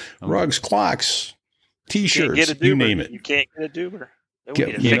towels, rugs, clocks, T-shirts, you name it. You can't get a Doober.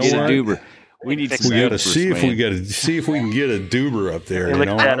 Get a Doober. We need Fix some We got to Doobers, see if we man. got to see if we can get a Doober up there. Hey, You look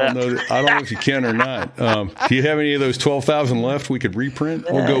know, that I up. don't know if you can or not. Do you have any of those 12,000 left? We could reprint.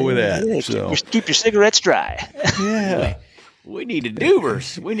 We'll go with that. So Keep your cigarettes dry. yeah, We needed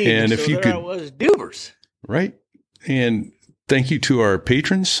Doobers. We needed And so if you there could- I was Doobers. right. And thank you to our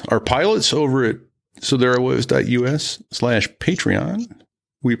patrons, our pilots over at sothereIwas.us/Patreon.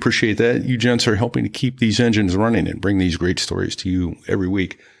 We appreciate that. You gents are helping to keep these engines running and bring these great stories to you every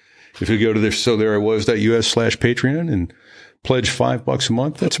week. If you go to this sothereIwas.us/Patreon and pledge $5 a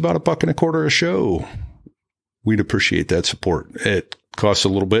month, that's about $1.25 a show. We'd appreciate that support. It costs a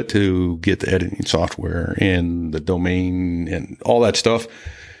little bit to get the editing software and the domain and all that stuff.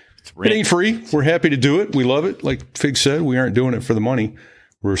 It ain't free. We're happy to do it. We love it. Like Fig said, we aren't doing it for the money.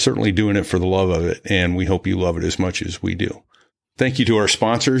 We're certainly doing it for the love of it, and we hope you love it as much as we do. Thank you to our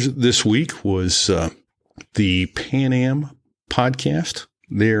sponsors. This week was the Pan Am podcast.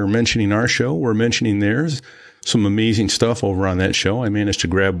 They're mentioning our show. We're mentioning theirs. Some amazing stuff over on that show. I managed to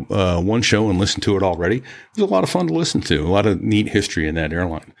grab one show and listen to it already. It was a lot of fun to listen to. A lot of neat history in that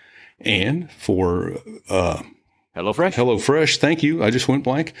airline. And for HelloFresh, thank you. I just went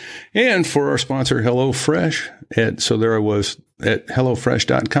blank. And for our sponsor, HelloFresh, so there I was at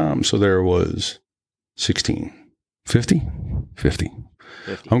HelloFresh.com. So there was 16. 50?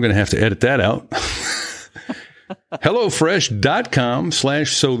 I'm going to have to edit that out.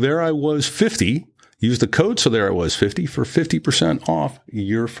 HelloFresh.com/so there I was 50. Use the code so there I was 50 for 50% off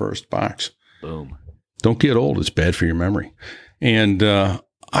your first box. Boom. Don't get old. It's bad for your memory. And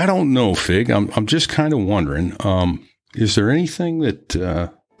I don't know, Fig. I'm just kind of wondering, is there anything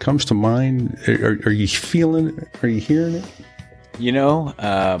that comes to mind? Are you feeling it? Are you hearing it? You know,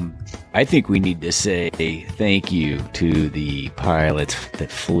 I think we need to say thank you to the pilots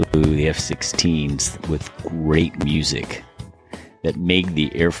that flew the F-16s with great music that made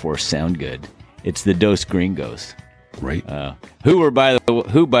the Air Force sound good. It's the Dos Gringos, Right. who, by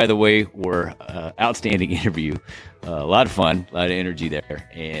the way, were outstanding interview. A lot of fun, a lot of energy there,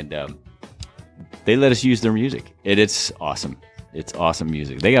 and they let us use their music. It's awesome. It's awesome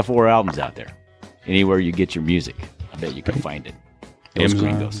music. They got 4 albums out there. Anywhere you get your music, I bet you can find it. Dos Amazon,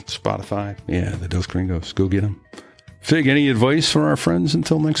 Gringos. Spotify. Yeah, the Dos Gringos. Go get them. Fig, any advice for our friends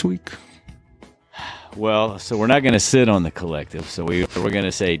until next week? Well, so we're not going to sit on the collective. So we're going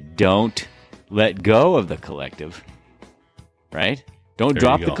to say don't let go of the collective, right? Don't There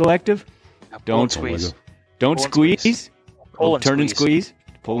drop you the go. collective. Don't squeeze. Don't Pull and squeeze. squeeze. Pull and Turn and squeeze. squeeze.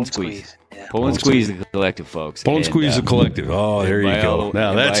 Pull and squeeze. Yeah. Pull and squeeze the collective, folks. Pull and squeeze the collective. Oh, there you by go. all-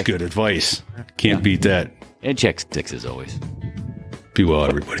 Now and that's by- good advice. Can't beat that. And check 6 as always. Be well,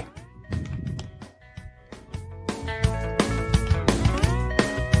 everybody.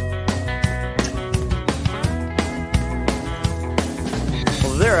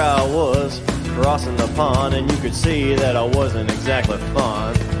 Well, there I was, crossing the pond, and you could see that I wasn't exactly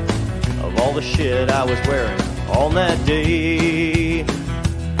fond of all the shit I was wearing on that day.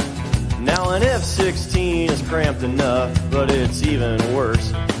 Now an F-16 is cramped enough, but it's even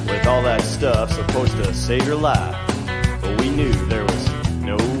worse with all that stuff supposed to save your life. But we knew there was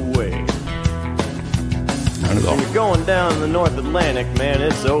no way. Not at all. When you're going down the North Atlantic, man,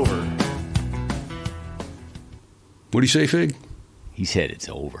 it's over. What do you say, Fig? He said it's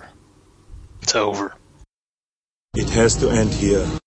over. It's over. It has to end here.